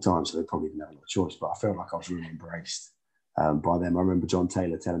there a long time, so they probably didn't have a lot of choice, but I felt like I was really embraced by them. I remember John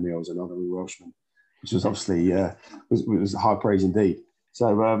Taylor telling me I was an honorary Welshman, which was obviously was high praise indeed.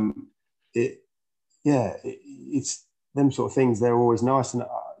 So it's them sort of things. They're always nice, and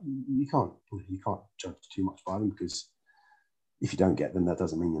you can't judge too much by them, because if you don't get them, that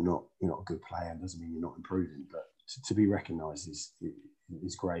doesn't mean you're not a good player, and doesn't mean you're not improving. But to be recognised is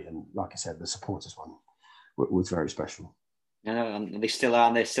great. And like I said, the supporters one was very special. And they still are,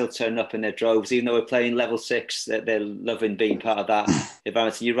 and they're still turning up in their droves, even though we're playing level 6. They're loving being part of that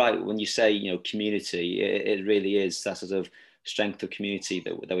environment. And you're right when you say community. It really is that sort of strength of community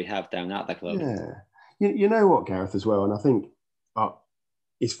that we have down at that club. Yeah, you know what, Gareth, as well. And I think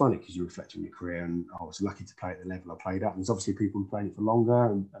it's funny, because you reflect on your career, and I was lucky to play at the level I played at. And there's obviously people who played it for longer,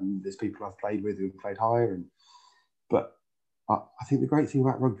 and there's people I've played with who have played higher. But I think the great thing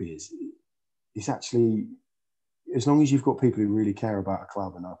about rugby is it's actually, as long as you've got people who really care about a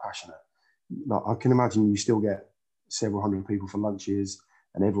club and are passionate, like I can imagine you still get several hundred people for lunches,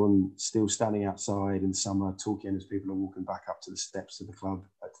 and everyone still standing outside in summer talking as people are walking back up to the steps of the club,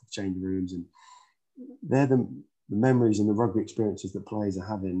 to the changing rooms. And they're the memories and the rugby experiences that players are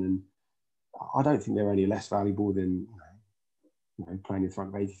having. And I don't think they're any less valuable than playing in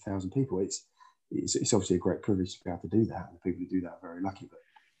front of 80,000 people. It's obviously a great privilege to be able to do that, and the people who do that are very lucky. But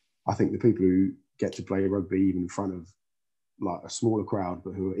I think the people who get to play rugby even in front of like a smaller crowd,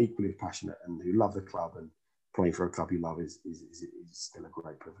 but who are equally as passionate and who love the club and playing for a club you love is still a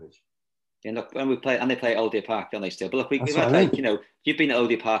great privilege. Yeah, look, when we play, and they play at Old Deer Park, don't they still? But look, we've had like, you've been at Old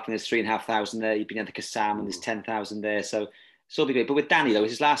Deer Park and there's 3,500 there. You've been at the Kassam and there's 10,000 there. So it's all be great. But with Danny, though,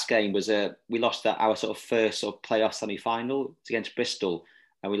 his last game was we lost our sort of first sort of playoff semi-final against Bristol,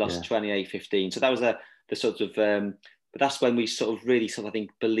 and we lost 28-15. So that was the sort of, but that's when we sort of really I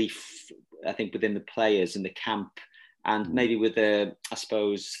think belief, within the players in the camp, and maybe with the, I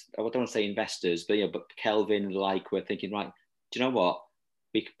suppose, I don't want to say investors, but Kelvin and the like were thinking, right, do you know what?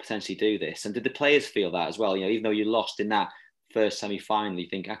 We could potentially do this. And did the players feel that as well? Even though you lost in that first semi-final, you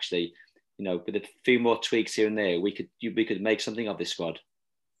think actually, with a few more tweaks here and there, we could make something of this squad.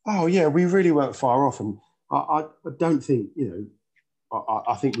 Oh yeah, we really weren't far off, and I don't think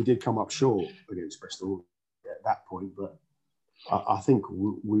I think we did come up short against Bristol at that point, but I think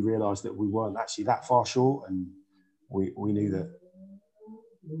we realised that we weren't actually that far short, and we knew that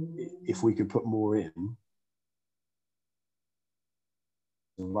if we could put more in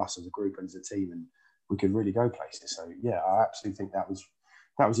of us as a group and as a team, and we could really go places. So yeah, I absolutely think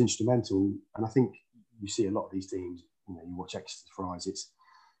that was instrumental. And I think you see a lot of these teams, you watch Exeter Fries,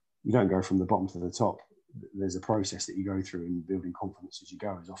 you don't go from the bottom to the top. There's a process that you go through, and building confidence as you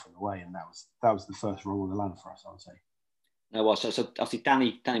go is often the way. And that was the first rung on the ladder for us, I would say. No, well, so obviously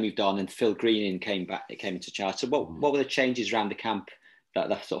Danny moved on, and Phil Greening came into charge. So what were the changes around the camp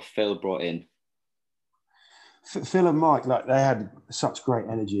that sort of Phil brought in? Phil and Mike, like, they had such great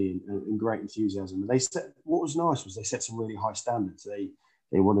energy and great enthusiasm. What was nice was they set some really high standards.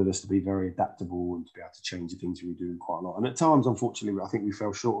 They wanted us to be very adaptable and to be able to change the things we were doing quite a lot. And at times, unfortunately, I think we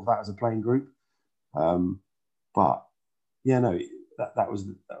fell short of that as a playing group. But yeah, no, that was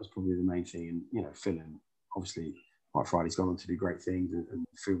probably the main thing. And Phil and obviously Mike Friday's gone on to do great things and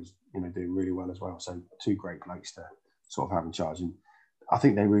feels, doing really well as well. So two great blokes to sort of have in charge. And I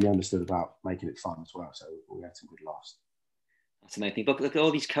think they really understood about making it fun as well. So we had some good laughs. That's the main thing. But look at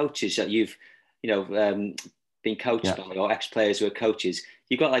all these coaches that you've, been coached by, or ex-players who are coaches.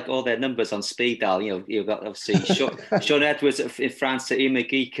 You've got like all their numbers on speed dial. You've got obviously Sean Edwards in France, Ian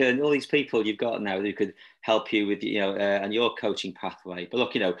McGeechan, and all these people you've got now who could help you with, and your coaching pathway. But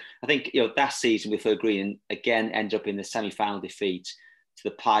look, I think, that season with Phil Green again ended up in the semi-final defeat to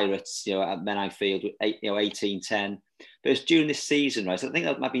the Pirates, at Menai Field, 18-10. But it's during this season, right? So I think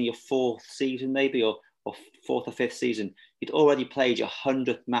that might be your fourth season, maybe, or fourth or fifth season. You'd already played your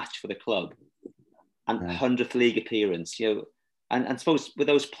 100th match for the club and 100th league appearance, and I suppose with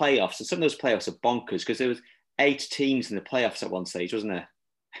those playoffs, and some of those playoffs are bonkers because there was 8 teams in the playoffs at one stage, wasn't there?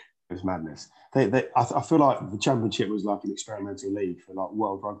 It was madness. I feel like the championship was like an experimental league for like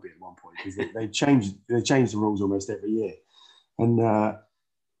world rugby at one point because they changed the rules almost every year. And I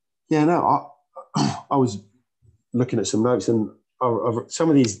was looking at some notes, and some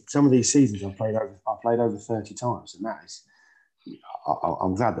of these seasons I played over 30 times, and that is.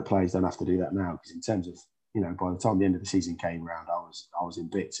 I'm glad that players don't have to do that now because in terms of, by the time the end of the season came around, I was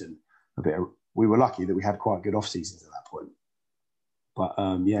in bits and we were lucky that we had quite good off seasons at that point. But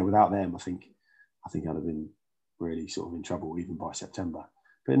without them, I think I'd have been really sort of in trouble even by September.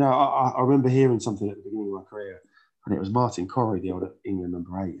 But no, I remember hearing something at the beginning of my career, and it was Martin Corey, the old England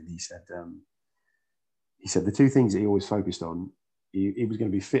number 8, and he said the two things that he always focused on, he was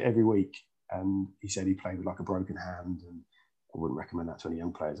going to be fit every week, and he said he played with like a broken hand, and I wouldn't recommend that to any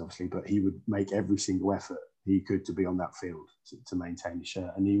young players, obviously, but he would make every single effort he could to be on that field to maintain his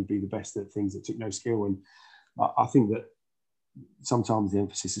shirt, and he would be the best at things that took no skill. And I think that sometimes the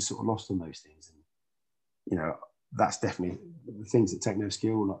emphasis is sort of lost on those things. And, that's definitely the things that take no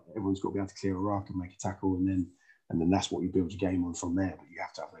skill. Like everyone's got to be able to clear a ruck and make a tackle, and then that's what you build your game on from there. But you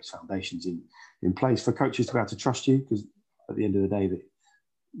have to have those foundations in place for coaches to be able to trust you, because at the end of the day, that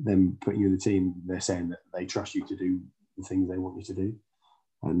them putting you in the team, they're saying that they trust you to do the things they want you to do.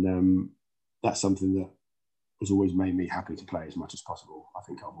 And that's something that has always made me happy to play as much as possible. I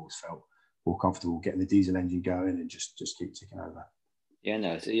think I've always felt more comfortable getting the diesel engine going and just keep ticking over. Yeah,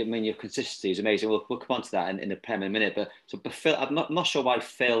 no, I mean, your consistency is amazing. We'll come on to that in the Prem in a minute. But Phil, I'm not sure why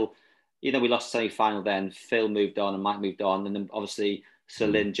Phil, we lost semi-final then, Phil moved on and Mike moved on. And then obviously Sir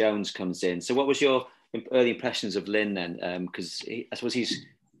Lynn Jones comes in. So what was your early impressions of Lynn then? Because I suppose he's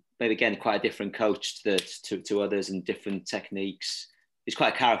maybe, again, quite a different coach to others and different techniques. He's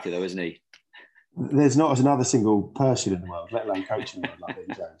quite a character though, isn't he? There's not another single person in the world, let alone coach in the world, like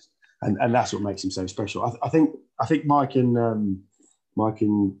Lynn Jones. And that's what makes him so special. I think Mike and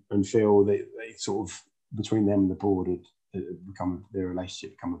Phil, they sort of, between them and the board, their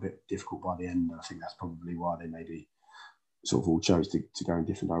relationship become a bit difficult by the end. And I think that's probably why they maybe sort of all chose to go in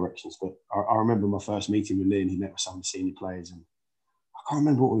different directions. But I remember my first meeting with Lynn. He met with some of the senior players, and I can't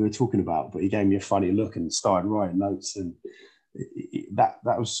remember what we were talking about, but he gave me a funny look and started writing notes, and that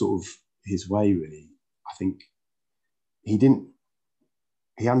was sort of his way, really. I think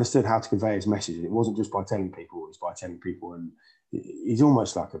he understood how to convey his message, and it wasn't just by telling people, it was by telling people. And he's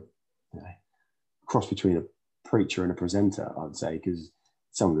almost like a cross between a preacher and a presenter, I'd say, because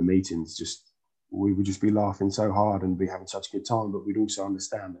some of the meetings we would just be laughing so hard and be having such a good time, but we'd also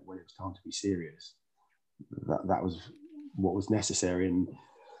understand that when it was time to be serious, that was what was necessary. And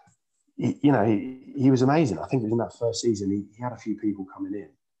he was amazing. I think it was in that first season he had a few people coming in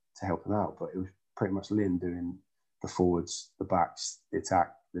to help him out, but it was pretty much Lynn doing the forwards, the backs, the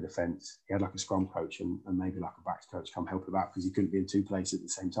attack, the defence. He had like a scrum coach and maybe like a backs coach come help him out because he couldn't be in two places at the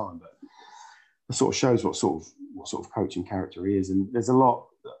same time. But it sort of shows what sort of coaching character he is. And there's a lot,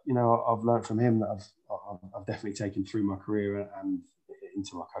 I've learned from him that I've definitely taken through my career and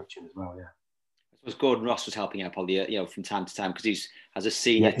into my coaching as well. Yeah. I suppose Gordon Ross was helping out probably, from time to time because he's as a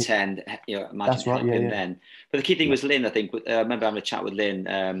senior 10, imagine helping him then. But the key thing was Lynn, I think. I remember having a chat with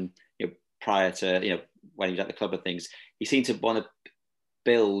Lynn, prior to, when he was at the club and things. He seemed to want to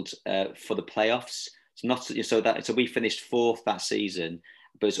build for the playoffs. So we finished 4th that season,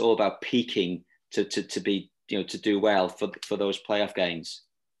 but it's all about peaking to be, to do well for those playoff games.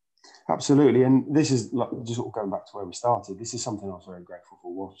 Absolutely, and this is like just sort of going back to where we started. This is something I was very grateful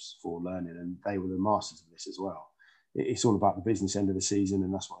for Wasps for learning, and they were the masters of this as well. It's all about the business end of the season,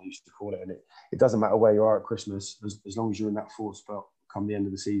 and that's what I used to call it. And it doesn't matter where you are at Christmas, as long as you're in that 4th spot come the end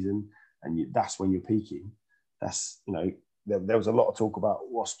of the season, and that's when you're peaking. That's there was a lot of talk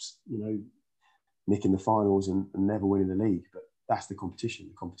about Wasps, nicking the finals and never winning the league, but that's the competition.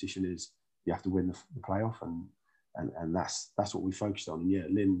 The competition is you have to win the playoff, and that's what we focused on. And yeah,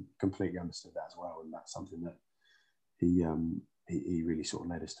 Lynn completely understood that as well, and that's something that he really sort of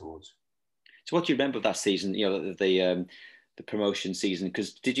led us towards. So what do you remember of that season? You know, the promotion season.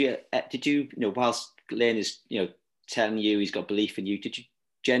 Because did you whilst Lynn is telling you he's got belief in you, did you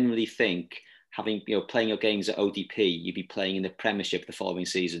generally think, having playing your games at ODP, you'd be playing in the Premiership the following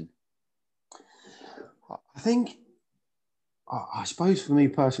season? I think, I suppose for me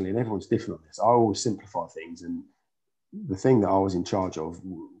personally, and everyone's different on this, I always simplify things, and the thing that I was in charge of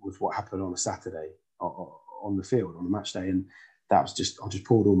was what happened on a Saturday on the field on a match day, and that was I just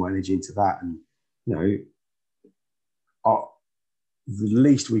poured all my energy into that. And the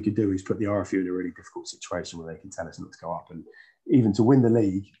least we could do is put the RFU in a really difficult situation where they can tell us not to go up. And even to win the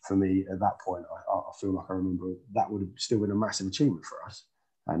league, for me at that point, I feel like I remember that would have still been a massive achievement for us.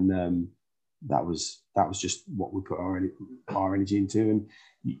 And that was just what we put our energy into. And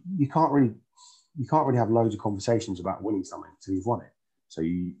you can't really have loads of conversations about winning something until you've won it. So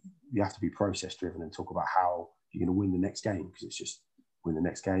you have to be process driven and talk about how you're going to win the next game, because it's just win the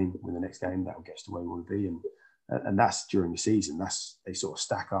next game. That will get us to where we want to be. And that's during the season. They sort of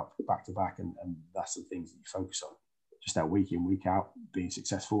stack up back to back, and that's the things that you focus on. Just that week in, week out, being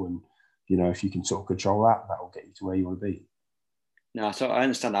successful. And, if you can sort of control that, that will get you to where you want to be. No, so I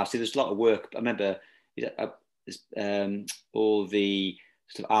understand that. See, there's a lot of work. I remember all the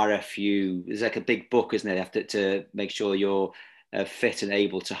sort of RFU, there's like a big book, isn't it? You have to make sure you're fit and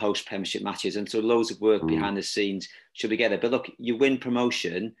able to host Premiership matches. And so loads of work behind the scenes should be together. But look, you win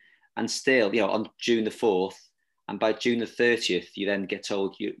promotion, and still, on June the 4th, and by June the 30th, you then get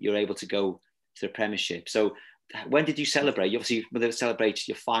told you're able to go to the Premiership. So when did you celebrate? You obviously celebrated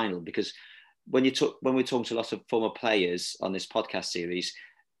your final, because when we're talking to lots of former players on this podcast series,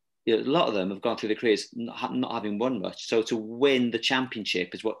 a lot of them have gone through their careers not having won much. So to win the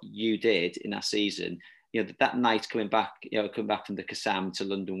championship is what you did in that season. That night coming back from the Kassam to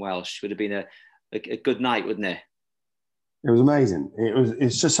London Welsh would have been a good night, wouldn't it? It was amazing.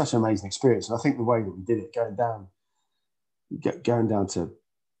 It's just such an amazing experience. And I think the way that we did it, going down to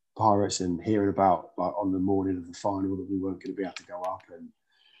Pirates and hearing about, like, on the morning of the final that we weren't going to be able to go up. And,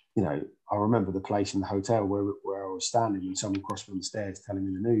 I remember the place in the hotel where I was standing when someone crossed me on the stairs telling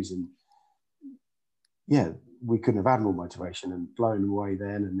me the news. And yeah, we couldn't have had more motivation, and blowing away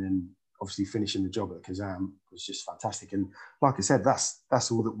then. And then obviously finishing the job at Kazam was just fantastic. And like I said,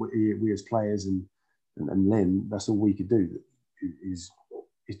 that's all that we as players and Lynn, that's all we could do, is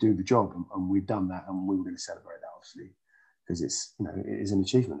do the job. And we've done that, and we were going to celebrate that, obviously, because it's, it is an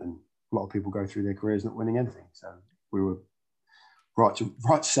achievement, and a lot of people go through their careers not winning anything. So we were right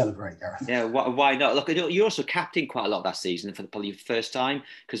to celebrate, Gareth. Yeah, why not? Look, you also captained quite a lot that season for probably the first time,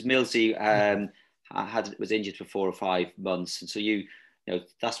 because Millsy was injured for 4 or 5 months, and so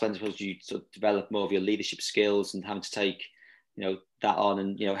that's when I suppose you sort of develop more of your leadership skills and having to take that on,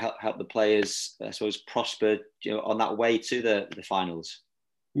 and help the players, I suppose, prosper on that way to the finals.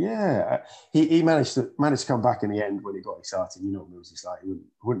 Yeah, he managed to come back in the end when he got excited. What Millsy's like, he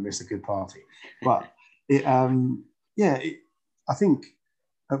wouldn't miss a good party. But I think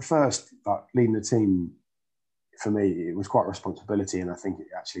at first, like, leading the team, for me, it was quite a responsibility, and I think it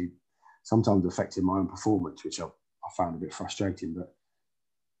actually sometimes affected my own performance, which I found a bit frustrating. But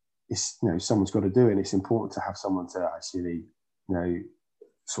it's someone's got to do it, and it's important to have someone to actually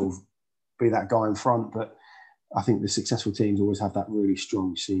sort of be that guy in front. But I think the successful teams always have that really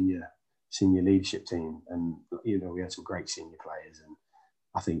strong senior leadership team, and we had some great senior players. And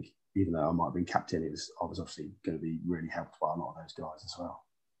I think even though I might have been captain, I was obviously going to be really helped by a lot of those guys as well.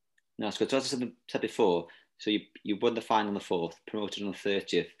 No, that's good. So as I said before, so you won the final on the 4th, promoted on the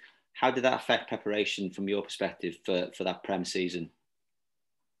 30th. How did that affect preparation from your perspective for that Prem season?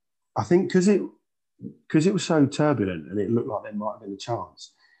 I think because it was so turbulent and it looked like there might have been a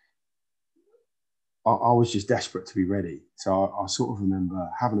chance, I was just desperate to be ready. So I sort of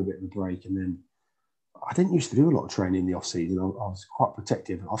remember having a bit of a break, and then I didn't used to do a lot of training in the off season. I was quite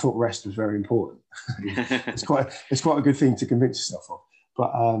protective. I thought rest was very important. It's quite a good thing to convince yourself of.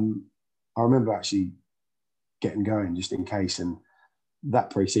 But I remember actually getting going just in case. And that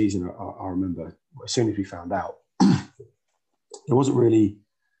pre-season, I remember as soon as we found out, it wasn't really,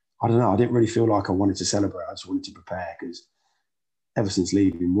 I don't know, I didn't really feel like I wanted to celebrate. I just wanted to prepare, because ever since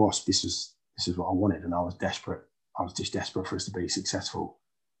leaving Wasp, this is what I wanted, and I was desperate. I was just desperate for us to be successful.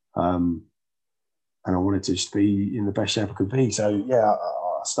 And I wanted to just be in the best shape I could be. So, yeah,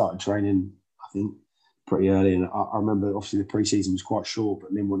 I started training, I think, pretty early. And I remember, obviously, the pre-season was quite short,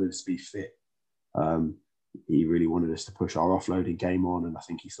 but Lynn wanted us to be fit. He really wanted us to push our offloading game on. And I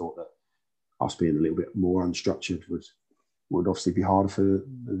think he thought that us being a little bit more unstructured would obviously be harder for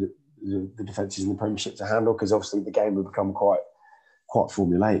the defences in the Premiership to handle, because obviously the game would become quite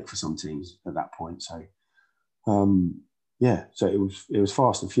formulaic for some teams at that point. So Yeah, so it was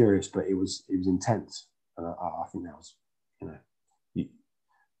fast and furious, but it was intense, and I think that was,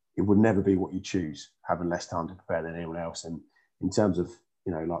 it would never be what you choose, having less time to prepare than anyone else. And in terms of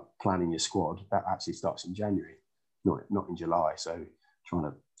like planning your squad, that actually starts in January, not in July. So trying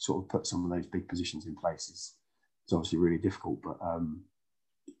to sort of put some of those big positions in place is obviously really difficult, but.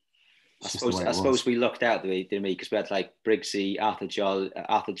 I suppose we lucked out, didn't we? Because we had like Briggsy, Arthur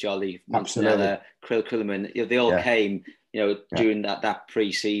Jolly, Montanella, Krillman. They all came, during that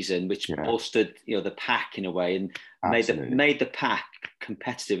pre-season, which bolstered, the pack in a way, and made the pack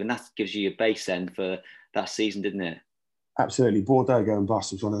competitive, and that gives you your base then for that season, didn't it? Absolutely. Bordeaux going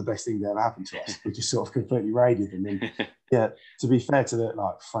bust was one of the best things that ever happened to us. We just sort of completely raided them. And to be fair to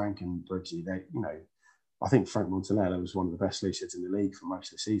like Frank and Briggsy, they, I think Frank Montanella was one of the best loose heads in the league for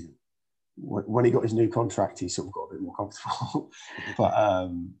most of the season. When he got his new contract, he sort of got a bit more comfortable. But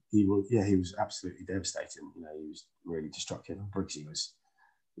he was absolutely devastating. He was really destructive. And Briggsy was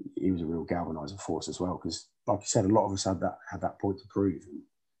a real galvanising force as well, because, like you said, a lot of us had that point to prove, and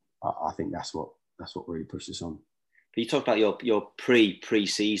I think that's what really pushed us on. But you talked about your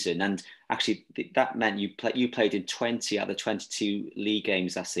pre-season, and actually that meant you played in 20 out of the 22 league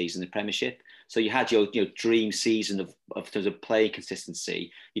games that season in the Premiership. So you had your dream season of terms of play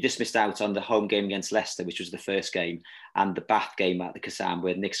consistency. You just missed out on the home game against Leicester, which was the first game, and the Bath game at the Kassam,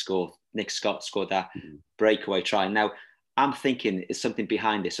 where Nick Scott scored that breakaway try. Now, I'm thinking there's something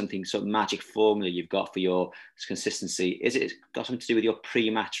behind this, something sort of magic formula you've got for your consistency. Is it got something to do with your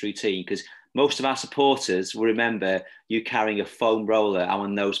pre-match routine? Because most of our supporters will remember you carrying a foam roller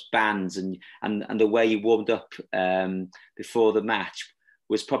on those bands, and the way you warmed up before the match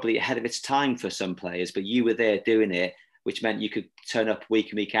was probably ahead of its time for some players, but you were there doing it, which meant you could turn up week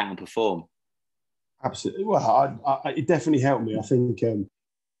in, week out and perform. Absolutely. Well, it definitely helped me. I think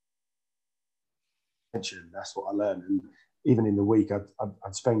that's what I learned. And even in the week,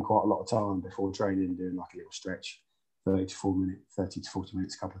 I'd spend quite a lot of time before training doing like a little stretch, 30 to 40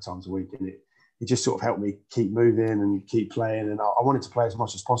 minutes a couple of times a week. And it just sort of helped me keep moving and keep playing. And I wanted to play as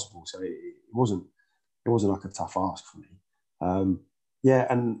much as possible. So it wasn't like a tough ask for me.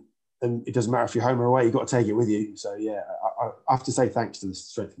 And it doesn't matter if you're home or away, you've got to take it with you. So I have to say thanks to the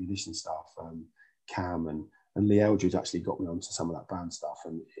strength and conditioning staff, Cam and Lee Eldridge actually got me onto some of that band stuff,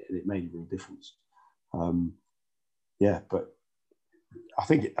 and it made a real difference. But I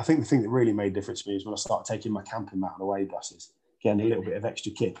think the thing that really made a difference to me is when I started taking my camping mat on the away buses, getting a little bit of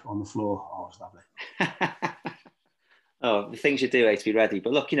extra kit on the floor. Oh, it was lovely. Oh, the things you do to be ready.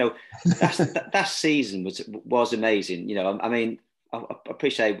 But look, that season was amazing. I mean, I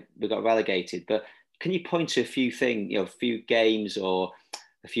appreciate we got relegated, but can you point to a few things, a few games or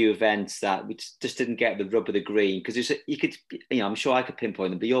a few events that we just didn't get the rub of the green? Because you could, I'm sure I could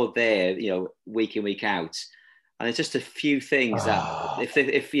pinpoint them, but you're there, week in, week out, and it's just a few things that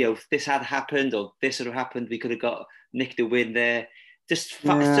if this had happened or this had happened, we could have nicked a win there. It's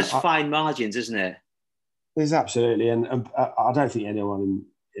just fine margins, isn't it? There's absolutely, and I don't think anyone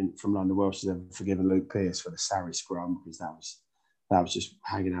from London Welsh has ever forgiven Luke Pearce for the Sarri scrum, because that was just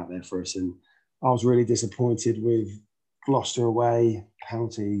hanging out there for us. And I was really disappointed with Gloucester away,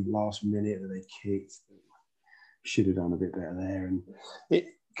 penalty last minute that they kicked. Should have done a bit better there. And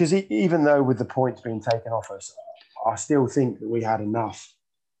because even though with the points being taken off us, I still think that we had enough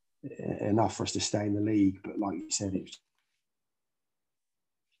for us to stay in the league. But like you said,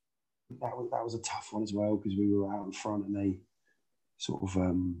 that was a tough one as well, because we were out in front and they sort of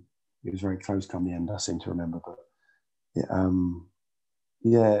it was very close come the end, I seem to remember. But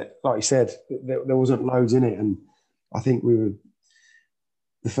like you said, there wasn't loads in it, and I think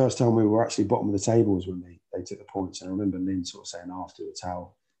the first time we were actually bottom of the table was when they took the points. And I remember Lynn sort of saying afterwards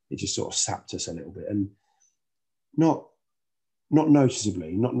how it just sort of sapped us a little bit, and not noticeably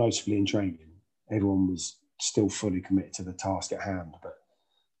in training. Everyone was still fully committed to the task at hand, but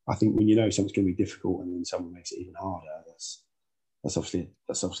I think when something's going to be difficult and then someone makes it even harder, that's obviously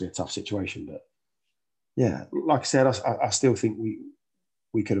a tough situation. But yeah, like I said, I still think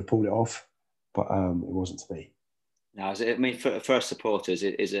we could have pulled it off, but it wasn't to be. No, I mean, for us supporters,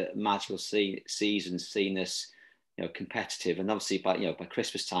 it is a magical season, seeing us, competitive, and obviously by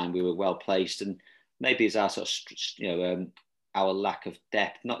Christmas time we were well placed, and maybe it's our sort of our lack of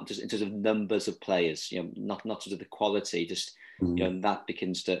depth, not just in terms of numbers of players, not just of the quality, just that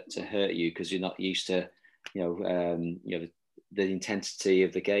begins to hurt you because you're not used to, the intensity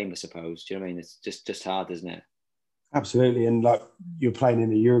of the game, I suppose. Do you know what I mean? It's just hard, isn't it? Absolutely, and like you're playing in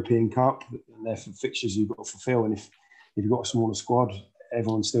the European Cup, and they're fixtures you've got to fulfil, and if you've got a smaller squad,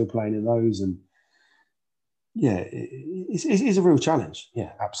 everyone's still playing in those, and it's a real challenge.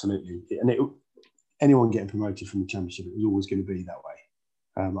 Yeah, absolutely, and anyone getting promoted from the Championship, it was always going to be that way.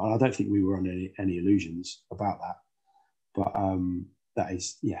 And I don't think we were on any illusions about that. But that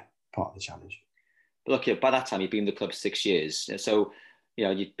is, part of the challenge. But look, by that time, you've been in the club 6 years. So,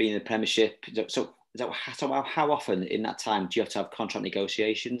 you've been in the Premiership. So how often in that time do you have to have contract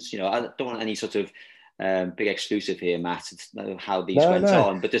negotiations? I don't want any sort of big exclusive here, Matt. It's how these went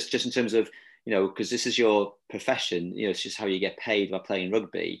on. But just in terms of, because this is your profession, it's just how you get paid by playing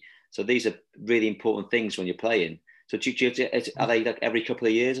rugby. So these are really important things when you're playing. So are they like every couple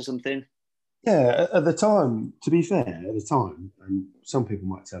of years or something? Yeah, at the time, to be fair, at the time, and some people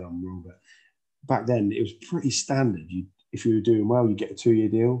might tell I'm wrong, but back then it was pretty standard. If you were doing well, you get a 2-year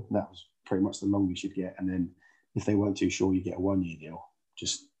deal. That was pretty much the longest you'd get. And then if they weren't too sure, you get a 1-year deal.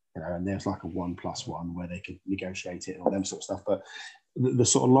 Just, and there's like a 1+1 where they could negotiate it and all them sort of stuff. But the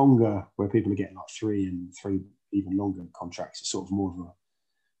sort of longer, where people are getting like 3 and 3 even longer contracts, is sort of more of a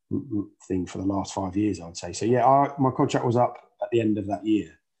thing for the last 5 years, I'd say. So yeah, my contract was up at the end of that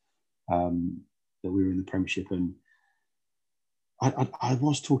year that we were in the Premiership, and I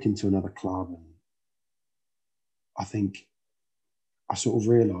was talking to another club, and I think I sort of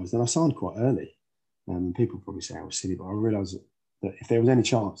realised, and I signed quite early, and people probably say I was silly, but I realised that if there was any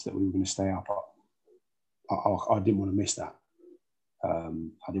chance that we were going to stay up, I didn't want to miss that. I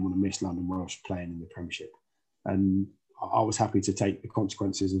didn't want to miss London Welsh playing in the Premiership, and I was happy to take the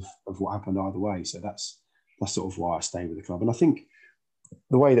consequences of what happened either way. So that's sort of why I stayed with the club. And I think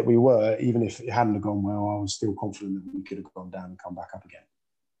the way that we were, even if it hadn't have gone well, I was still confident that we could have gone down and come back up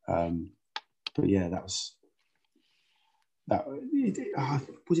again. But yeah, was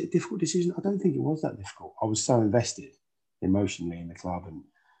it a difficult decision? I don't think it was that difficult. I was so invested emotionally in the club, and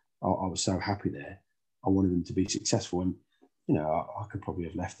I was so happy there. I wanted them to be successful, and I could probably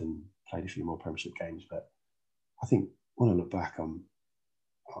have left and played a few more Premiership games, but I think when I look back, I'm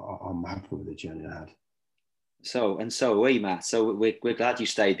happy with the journey I had. So are we, Matt. So we're glad you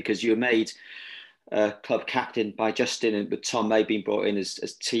stayed, because you were made club captain by Justin, and with Tom May being brought in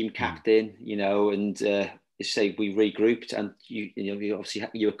as team captain, and you say we regrouped, and you obviously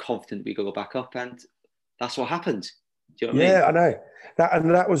you were confident we could go back up, and that's what happened. Do you know what I mean? I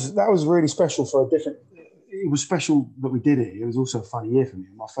know that was really special for a different. It was special that we did it. It was also a funny year for me.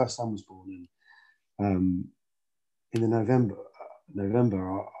 My first son was born, and in the November,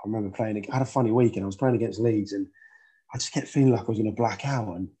 I remember playing. I had a funny week, and I was playing against Leeds, and I just kept feeling like I was going to black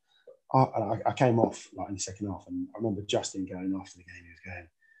out. And I came off like in the second half, and I remember Justin going after the game. He was going,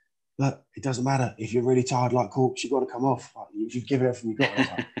 "Look, it doesn't matter if you're really tired like corks. You've got to come off. Like, if you've given everything you've got." I was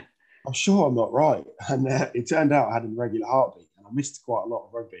like, "I'm sure I'm not right." And it turned out I had a regular heartbeat, and I missed quite a lot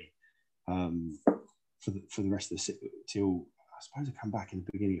of rugby for the rest of the till I suppose I come back in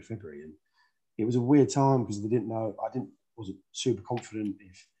the beginning of February, and it was a weird time because they didn't know. Wasn't super confident.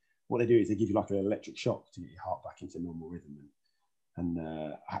 If what they do is they give you like an electric shock to get your heart back into normal rhythm, and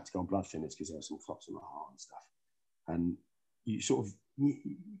I had to go on blood thinners because there were some clots in my heart and stuff. And you sort of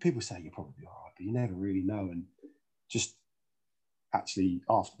people say you're probably all right, but you never really know. And just actually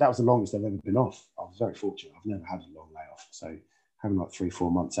after that was the longest I've ever been off. I was very fortunate. I've never had a long layoff, so having like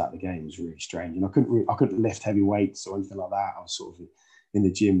 3-4 months out of the game was really strange. And I couldn't lift heavy weights or anything like that. I was sort of in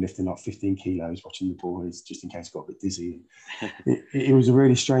the gym lifting like 15 kilos, watching the boys just in case I got a bit dizzy. It was a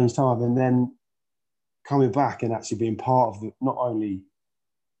really strange time. And then coming back and actually being part of not only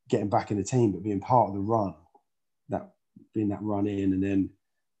getting back in the team, but being part of the run, being that run in, and then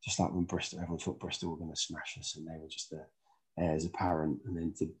just like when everyone thought Bristol were going to smash us, and they were just the heirs apparent, and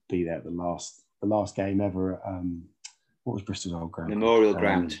then to be there at the last game ever at, what was Bristol's old ground? Memorial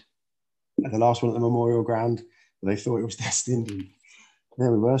Ground. The last one at the Memorial Ground, they thought it was destined, and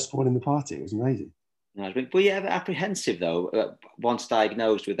there we were, spoiling the party. It was amazing. No, were you ever apprehensive though, once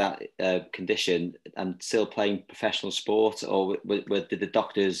diagnosed with that condition and still playing professional sport, or did the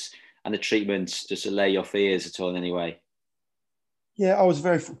doctors and the treatments just allay your fears at all in any way? Yeah, I was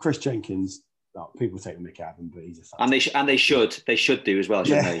Chris Jenkins. People take the mick out of him, but he's a fantastic. And they should do as well,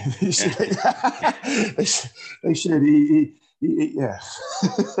 shouldn't they? They should. Yeah,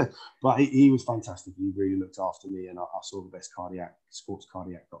 but he was fantastic. He really looked after me, and I saw the best sports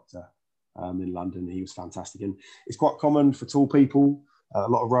cardiac doctor in London. He was fantastic, and it's quite common for tall people. A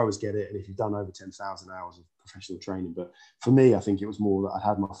lot of rowers get it, and if you've done over 10,000 hours of professional training. But for me, I think it was more that I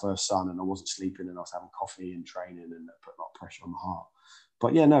had my first son, and I wasn't sleeping, and I was having coffee and training, and that put a lot of pressure on the heart.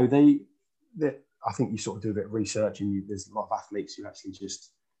 But yeah, no, I think you sort of do a bit of research, and there's a lot of athletes who actually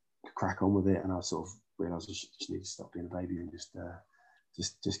just crack on with it, and I sort of realised I just need to stop being a baby and just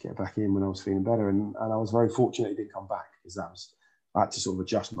get back in when I was feeling better. And I was very fortunate it didn't come back, because I had to sort of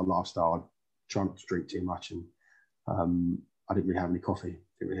adjust my lifestyle. I'd try not to drink too much, and I didn't really have any coffee,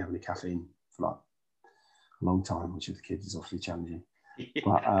 didn't really have any caffeine for like a long time, which with the kids is obviously challenging.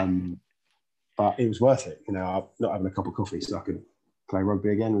 But it was worth it. You know, not having a cup of coffee so I could play rugby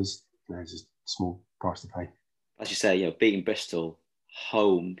again was, you know, just a small price to pay. As you say, you know, beating Bristol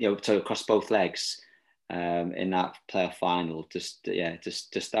home, you know, so across both legs in that playoff final, just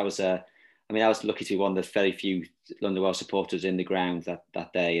that was a. I mean, I was lucky to be one of the very few London Welsh supporters in the ground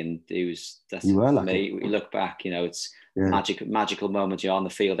that day, and it was. That's you were for lucky. me. You look back, you know, it's magical moment. You're on the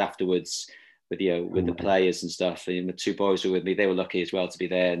field afterwards with the players and stuff. And the two boys were with me. They were lucky as well to be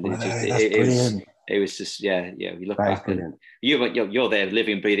there. And it was just you look back and you're there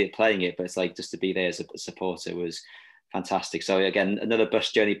living and breathing it, playing it, but it's like just to be there as a supporter was fantastic. So again, another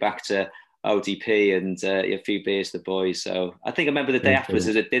bus journey back to ODP and a few beers to the boys. So I think I remember the day afterwards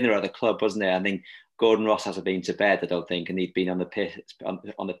there was a dinner at the club, wasn't there? I think Gordon Ross hasn't been to bed, I don't think, and he'd been on the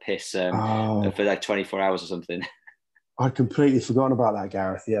piss for like 24 hours or something. I'd completely forgotten about that,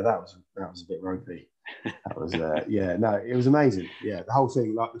 Gareth. Yeah, that was a bit ropey. That was it was amazing. Yeah, the whole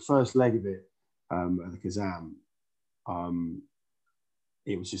thing, like the first leg of it at the Kazam,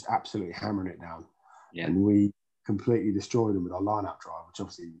 it was just absolutely hammering it down. Yeah. And we completely destroyed them with our line-out drive, which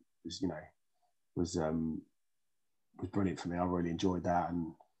obviously was brilliant for me. I really enjoyed that,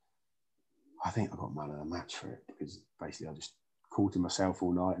 and I think I got man of the match for it because basically I just called to myself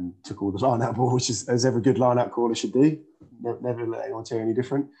all night and took all the line-out balls, as every good line-out caller should do. Never let anyone tell you any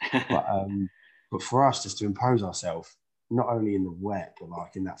different. But for us, just to impose ourselves, not only in the wet, but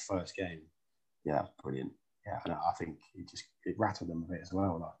like in that first game, yeah, that was brilliant. Yeah, and I think it rattled them a bit as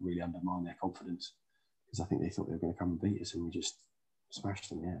well, like really undermined their confidence because I think they thought they were going to come and beat us, and we just smashed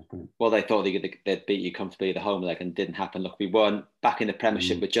them. Yeah, it was brilliant. Well, they thought they'd beat you comfortably the home leg, and it didn't happen. Look, we won back in the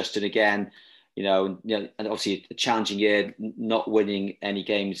Premiership with Justin again. You know, and obviously a challenging year, not winning any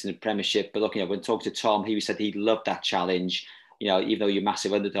games in the Premiership. But look, you know, when talking to Tom, he said he loved that challenge. You know, even though you're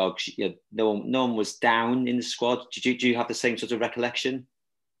massive underdogs, you know, no one was down in the squad. Do you have the same sort of recollection?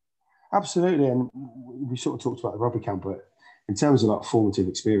 Absolutely, and we sort of talked about the rugby camp, but in terms of like formative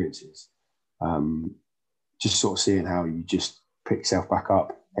experiences, just sort of seeing how you just pick yourself back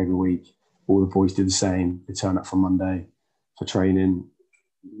up every week. All the boys did the same. They turn up for Monday for training.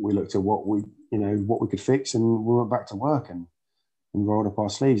 We looked at what we could fix, and we went back to work and rolled up our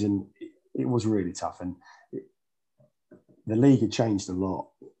sleeves. And it was really tough. And the league had changed a lot.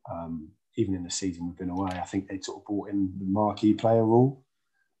 Even in the season we've been away, I think they sort of brought in the marquee player rule,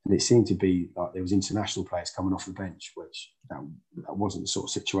 and it seemed to be like there was international players coming off the bench, which that wasn't the sort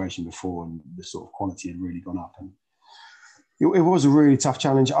of situation before, and the sort of quality had really gone up. And it was a really tough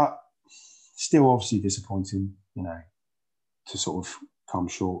challenge. Still, obviously disappointing, you know, to sort of come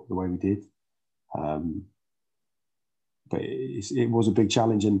short the way we did. But it was a big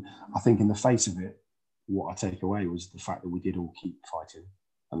challenge, and I think in the face of it, what I take away was the fact that we did all keep fighting.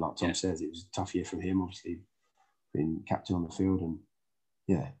 And like Tom says, it was a tough year for him, obviously being captain on the field, and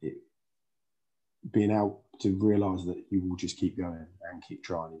being out to realise that you will just keep going and keep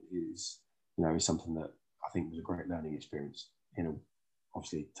trying is something that I think was a great learning experience in a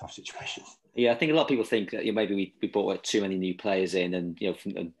obviously tough situation. Yeah, I think a lot of people think that maybe we brought too many new players in, and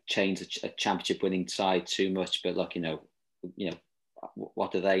and changed a championship winning side too much. But look,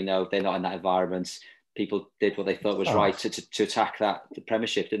 what do they know? They're not in that environment. People did what they thought was right to attack the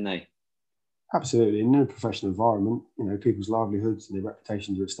Premiership, didn't they? Absolutely. In a professional environment, people's livelihoods and their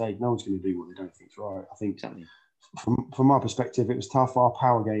reputations are at stake. No one's going to do what they don't think's right. I think exactly. From my perspective, it was tough. Our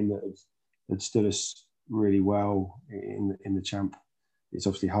power game that had stood us really well in the champ. It's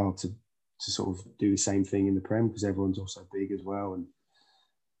obviously hard to sort of do the same thing in the Prem because everyone's also big as well, and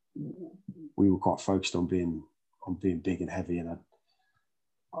we were quite focused on being big and heavy. And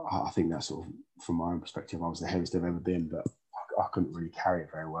I think that sort of, from my own perspective, I was the heaviest I've ever been, but I couldn't really carry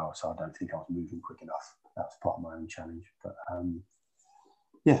it very well, so I don't think I was moving quick enough. That was part of my own challenge. But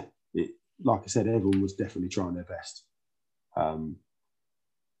like I said, everyone was definitely trying their best.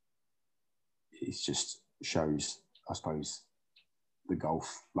 It just shows, I suppose, the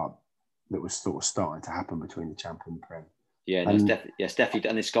gulf that was sort of starting to happen between the champ and the Prem. Yeah, no, it's definitely,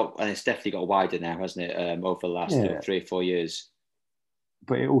 and it's definitely got wider now, hasn't it? Over the last 3 or 4 years.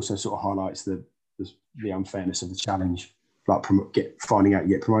 But it also sort of highlights the unfairness of the challenge, like finding out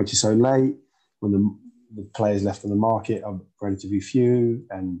you get promoted so late when the players left on the market are relatively few,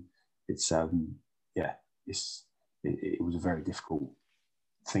 and it was a very difficult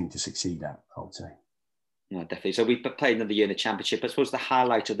thing to succeed at, I would say. No, definitely. So we played another year in the Championship. I suppose the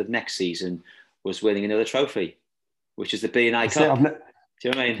highlight of the next season was winning another trophy, which is the B&I Cup. Do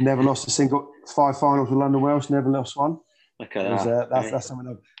you know what I mean? Never lost a single 5 finals with London Welsh. Never lost one. Look at that. That's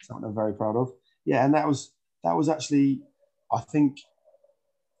something I'm very proud of. Yeah, and that was actually, I think,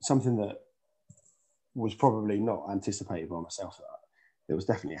 something that was probably not anticipated by myself. There was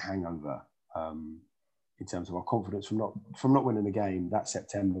definitely a hangover in terms of our confidence from not winning the game. That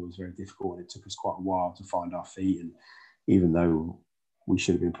September was very difficult, and it took us quite a while to find our feet. And even though we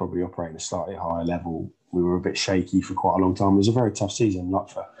should have been probably operating at a slightly higher level, we were a bit shaky for quite a long time. It was a very tough season. Like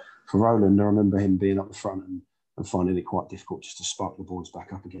for Roland, I remember him being up the front and finding it quite difficult just to spark the boys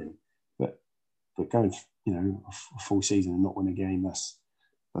back up again. But going, a full season and not win a game,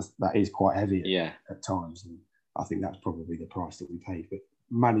 that is quite heavy at times. And I think that's probably the price that we paid. But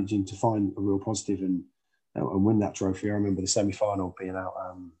managing to find a real positive and win that trophy. I remember the semi-final being out.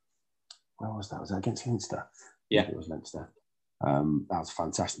 Where was that? Was that against Leinster? Yeah, it was Leinster. That was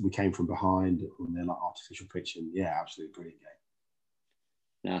fantastic. We came from behind on their artificial pitch, and absolutely brilliant game.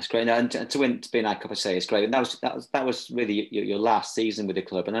 No, it's great. And to win, to be in that cup, I say, it's great. And that was really your last season with the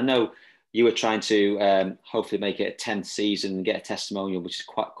club. And I know you were trying to hopefully make it a 10th season and get a testimonial, which is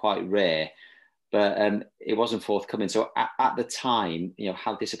quite rare. But it wasn't forthcoming. So at the time,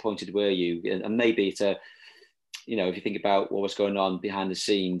 how disappointed were you? And maybe it's if you think about what was going on behind the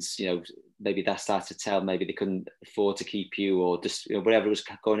scenes, maybe that started to tell. Maybe they couldn't afford to keep you, or just whatever was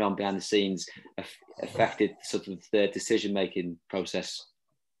going on behind the scenes affected sort of the decision-making process.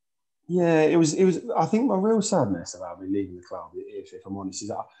 Yeah, it was. I think my real sadness about me leaving the club, if I'm honest, is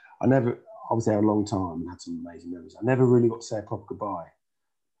that I was there a long time and had some amazing memories. I never really got to say a proper goodbye.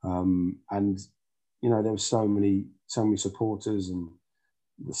 And there were so many supporters and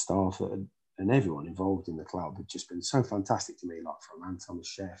the staff and everyone involved in the club had just been so fantastic to me, like from Anton the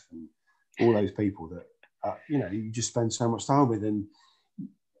chef and all those people that you just spend so much time with. And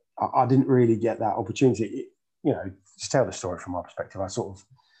I didn't really get that opportunity. To tell the story from my perspective,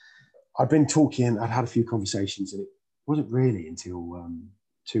 I'd been talking, I'd had a few conversations, and it wasn't really until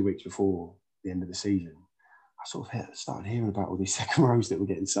 2 weeks before the end of the season, I sort of started hearing about all these second rows that were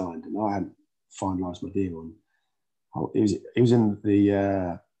getting signed, and I hadn't finalised my deal. And it was in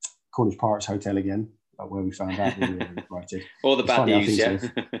the Cornish Pirates Hotel again, where we found out we were invited. All the bad news, yeah.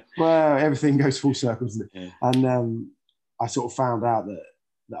 Well, everything goes full circle, doesn't it? Yeah. And I sort of found out that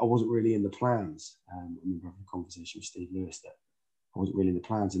I wasn't really in the plans. I remember having a conversation with Steve Lewis that I wasn't really in the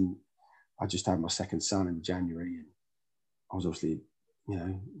plans, and I just had my second son in January, and I was obviously,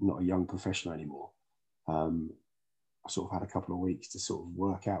 not a young professional anymore. I sort of had a couple of weeks to sort of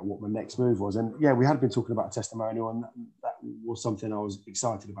work out what my next move was. And we had been talking about a testimonial, and that was something I was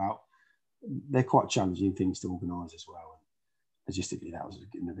excited about. They're quite challenging things to organise as well. And logistically, that was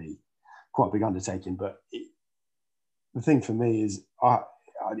going to be quite a big undertaking. But the thing for me is,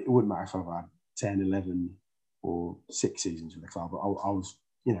 it wouldn't matter if I've had 10, 11 or 6 seasons with the club. But I was,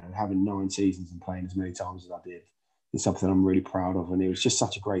 having 9 seasons and playing as many times as I did is something I'm really proud of. And it was just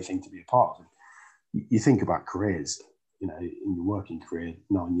such a great thing to be a part of. You think about careers, in your working career,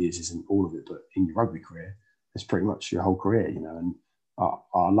 9 years isn't all of it, but in your rugby career, it's pretty much your whole career, and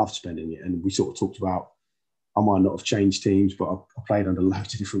I loved spending it. And we sort of talked about, I might not have changed teams, but I played under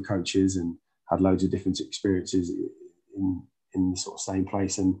loads of different coaches and had loads of different experiences in the sort of same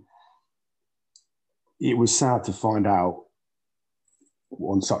place. And it was sad to find out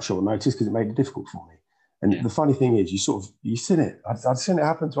on such short notice, because it made it difficult for me. And the funny thing is, you seen it. I'd seen it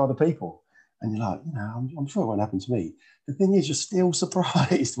happen to other people. And you're like, I'm sure it won't happen to me. The thing is, you're still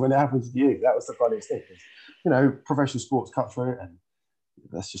surprised when it happens to you. That was the funniest thing. Professional sports cut through it, and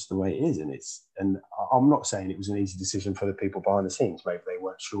that's just the way it is. And I'm not saying it was an easy decision for the people behind the scenes. Maybe they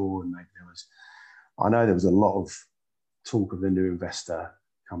weren't sure, and maybe I know there was a lot of talk of a new investor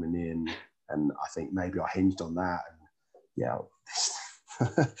coming in, and I think maybe I hinged on that. And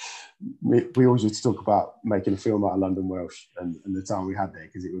we always used to talk about making a film out of London Welsh and the time we had there,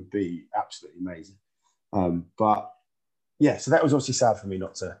 because it would be absolutely amazing. So that was obviously sad for me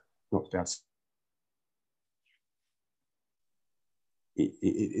not to be able to.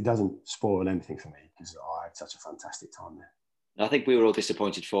 It doesn't spoil anything for me, because I had such a fantastic time there. I think we were all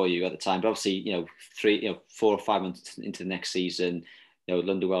disappointed for you at the time, but obviously, 4 or 5 months into the next season,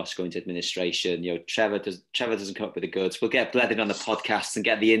 London Welsh going to administration. Trevor doesn't come up with the goods. We'll get Blethen on the podcast and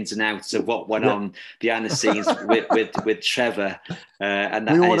get the ins and outs of what went on behind the scenes with Trevor. And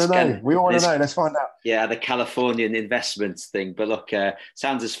we all want to know. We all want to know. Let's find out. Yeah, the Californian investments thing. But look,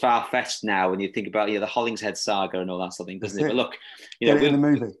 sounds as far-fetched now when you think about the Hollingshead saga and all that sort of thing, doesn't it? But look, in the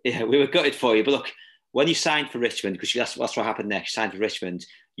movie. Yeah, we were gutted for you. But look, when you signed for Richmond, because that's what happened next. You signed for Richmond.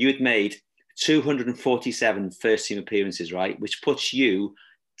 You had made 247 first-team appearances, right? Which puts you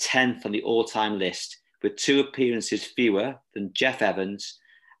 10th on the all-time list, with 2 appearances fewer than Jeff Evans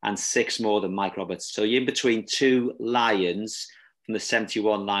and 6 more than Mike Roberts. So you're in between 2 Lions from the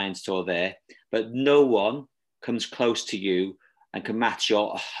 71 Lions tour there, but no one comes close to you and can match your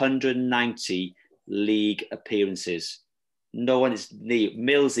 190 league appearances. No one is near.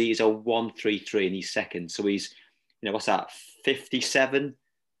 Millsy is a 133 and he's second. So he's, what's that? 57.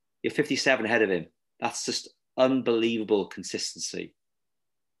 You're 57 ahead of him. That's just unbelievable consistency.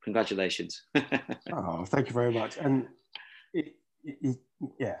 Congratulations. Oh, thank you very much. And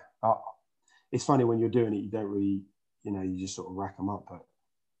it's funny when you're doing it, you don't really, you just sort of rack them up. But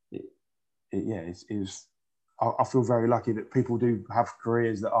I feel very lucky that people do have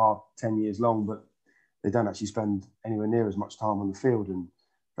careers that are 10 years long, but they don't actually spend anywhere near as much time on the field. And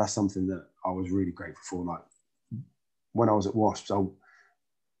that's something that I was really grateful for. Like when I was at Wasps,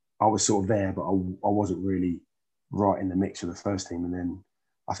 I was sort of there, but I wasn't really right in the mix of the first team. And then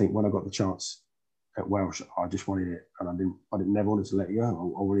I think when I got the chance at Welsh, I just wanted it, and I never wanted to let it go.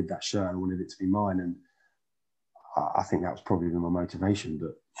 I wanted that shirt. I wanted it to be mine, and I think that was probably my motivation.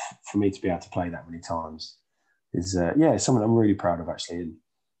 But for me to be able to play that many times is, it's something I'm really proud of actually.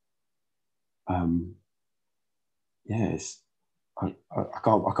 And I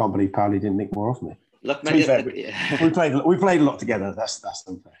can't believe Pauli didn't nick more off me. Look, to be fair, we played a lot together. That's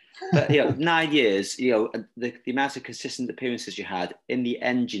unfair. But 9 years, the amount of consistent appearances you had in the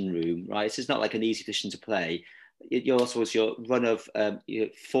engine room, right? It's not like an easy position to play. You also was your run of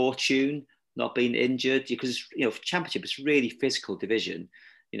fortune, not being injured, because Championship is really physical division,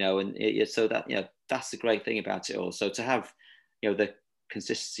 so that that's the great thing about it all. So to have the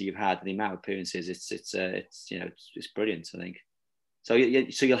consistency you've had and the amount of appearances, it's brilliant, I think. So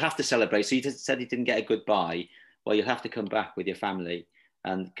you'll have to celebrate. So you just said you didn't get a goodbye. Well, you'll have to come back with your family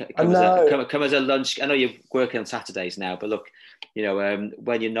and come as a lunch. I know you're working on Saturdays now, but look,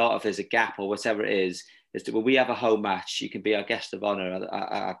 when you're not, if there's a gap or whatever it is that when we have a home match, you can be our guest of honor at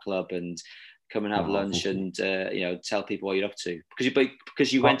our club and come and have lunch and tell people what you're up to.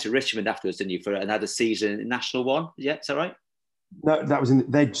 Because you went to Richmond afterwards, didn't you, and had a season in National One? Yeah, is that right? No, that was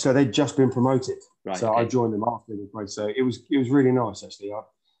they'd just been promoted. Right, so okay. I joined them after the play. So it was really nice actually.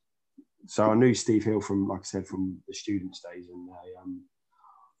 I knew Steve Hill from, like I said, from the students' days, and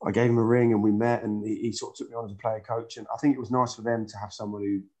I gave him a ring and we met, and he sort of took me on as a player coach. And I think it was nice for them to have someone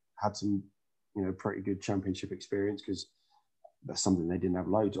who had some, pretty good Championship experience, because that's something they didn't have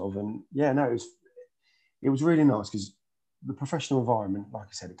loads of. And it was really nice because the professional environment, like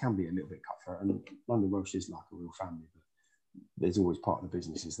I said, it can be a little bit cutthroat, and London Welsh is like a real family. But there's always part of the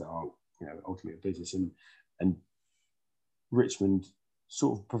businesses that are, ultimately a business, and Richmond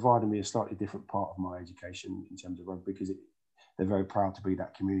sort of provided me a slightly different part of my education in terms of rugby, because they're very proud to be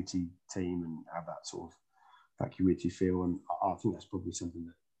that community team and have that sort of that community feel. And I think that's probably something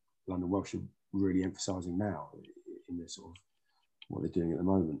that London Welsh are really emphasising now in their sort of what they're doing at the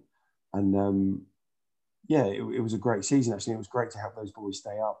moment. And it was a great season actually. It was great to have those boys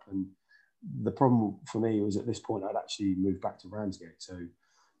stay up. And the problem for me was at this point I'd actually moved back to Ramsgate, so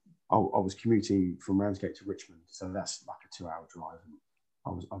I was commuting from Ramsgate to Richmond, so that's like a 2-hour drive.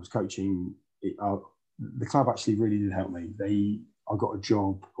 And I was coaching. The club actually really did help me. I got a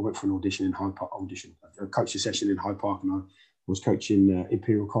job. I went for an audition in Hyde Park. I coached a session in Hyde Park, and I was coaching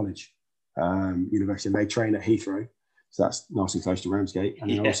Imperial College University, and they train at Heathrow, so that's nice and close to Ramsgate. And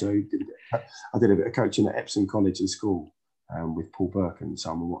then I also did a bit of coaching at Epsom College and School with Paul Burke and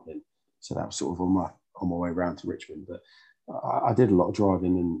Simon Watling. So that was sort of on my way around to Richmond. But I did a lot of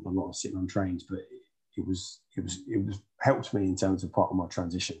driving and a lot of sitting on trains, but it was helped me in terms of part of my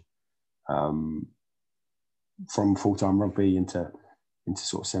transition from full-time rugby into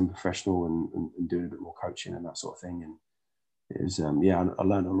sort of semi-professional and doing a bit more coaching and that sort of thing. And it was I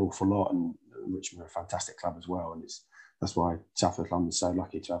learned an awful lot, and Richmond are a fantastic club as well. And that's why South West London's so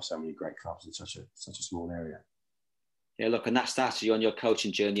lucky to have so many great clubs in such a small area. Yeah, look, and that started you on your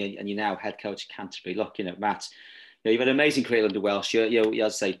coaching journey, and you're now head coach at Canterbury. Look, Matt, you've had an amazing career under Welsh. You're,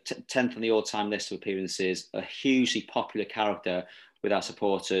 as I say, 10th on the all-time list of appearances, a hugely popular character with our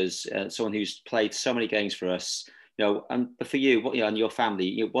supporters, someone who's played so many games for us. But for you, and your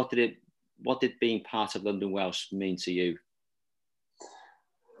family, what did being part of London Welsh mean to you?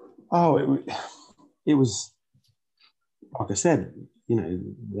 Oh, it was like I said,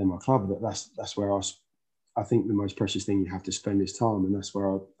 they're my club. That's where I think the most precious thing you have to spend is time, and that's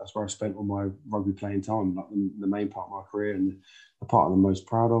where I spent all my rugby playing time. Like the main part of my career, and the part I'm most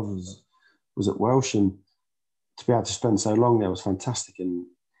proud of was at Welsh, and to be able to spend so long there was fantastic. And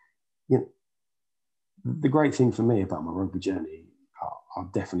the great thing for me about my rugby journey, I'm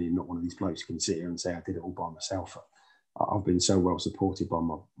definitely not one of these blokes who can sit here and say I did it all by myself. I've been so well supported by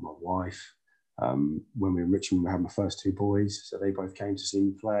my wife. When we were in Richmond, we had my first 2 boys, so they both came to see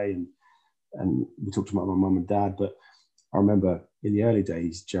me play, and we talked about my mum and dad. But I remember in the early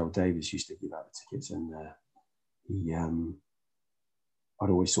days, Gerald Davis used to give out the tickets, and I'd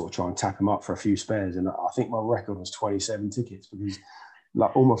always sort of try and tap them up for a few spares. And I think my record was 27 tickets, because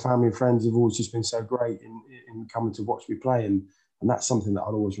like all my family and friends have always just been so great in coming to watch me play. And that's something that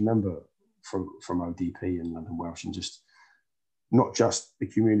I'd always remember from ODP and London Welsh, and just not just the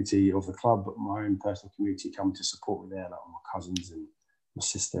community of the club, but my own personal community coming to support me there, like my cousins and my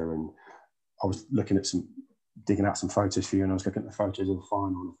sister. And I was digging out some photos for you, and I was looking at the photos of the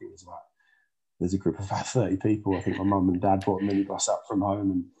final, and I think there's a group of about 30 people. I think my mum and dad brought a minibus up from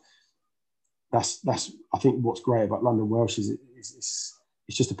home, and that's I think what's great about London Welsh is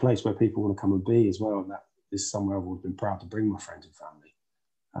it's just a place where people want to come and be as well, and that is somewhere I've always been proud to bring my friends and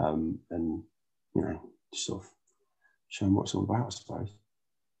family, and just sort of show them what it's all about, I suppose.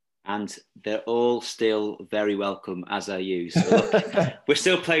 And they're all still very welcome, as are you. So look, we're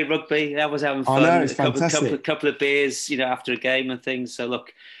still playing rugby. That was having fun. I know, it's fantastic. Couple of beers, after a game and things. So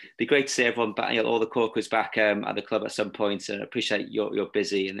look, it'd be great to see everyone back, all the Corkers back at the club at some point. And I appreciate you're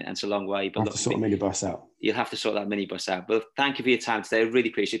busy and it's a long way. But I'll have to sort a minibus out. You'll have to sort that minibus out. But thank you for your time today. I really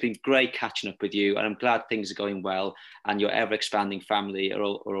appreciate it. It's been great catching up with you, and I'm glad things are going well, and your ever-expanding family are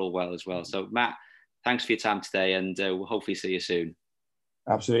all well as well. So Matt, thanks for your time today, and we'll hopefully see you soon.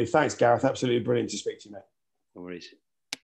 Absolutely. Thanks, Gareth. Absolutely brilliant to speak to you, mate. No worries.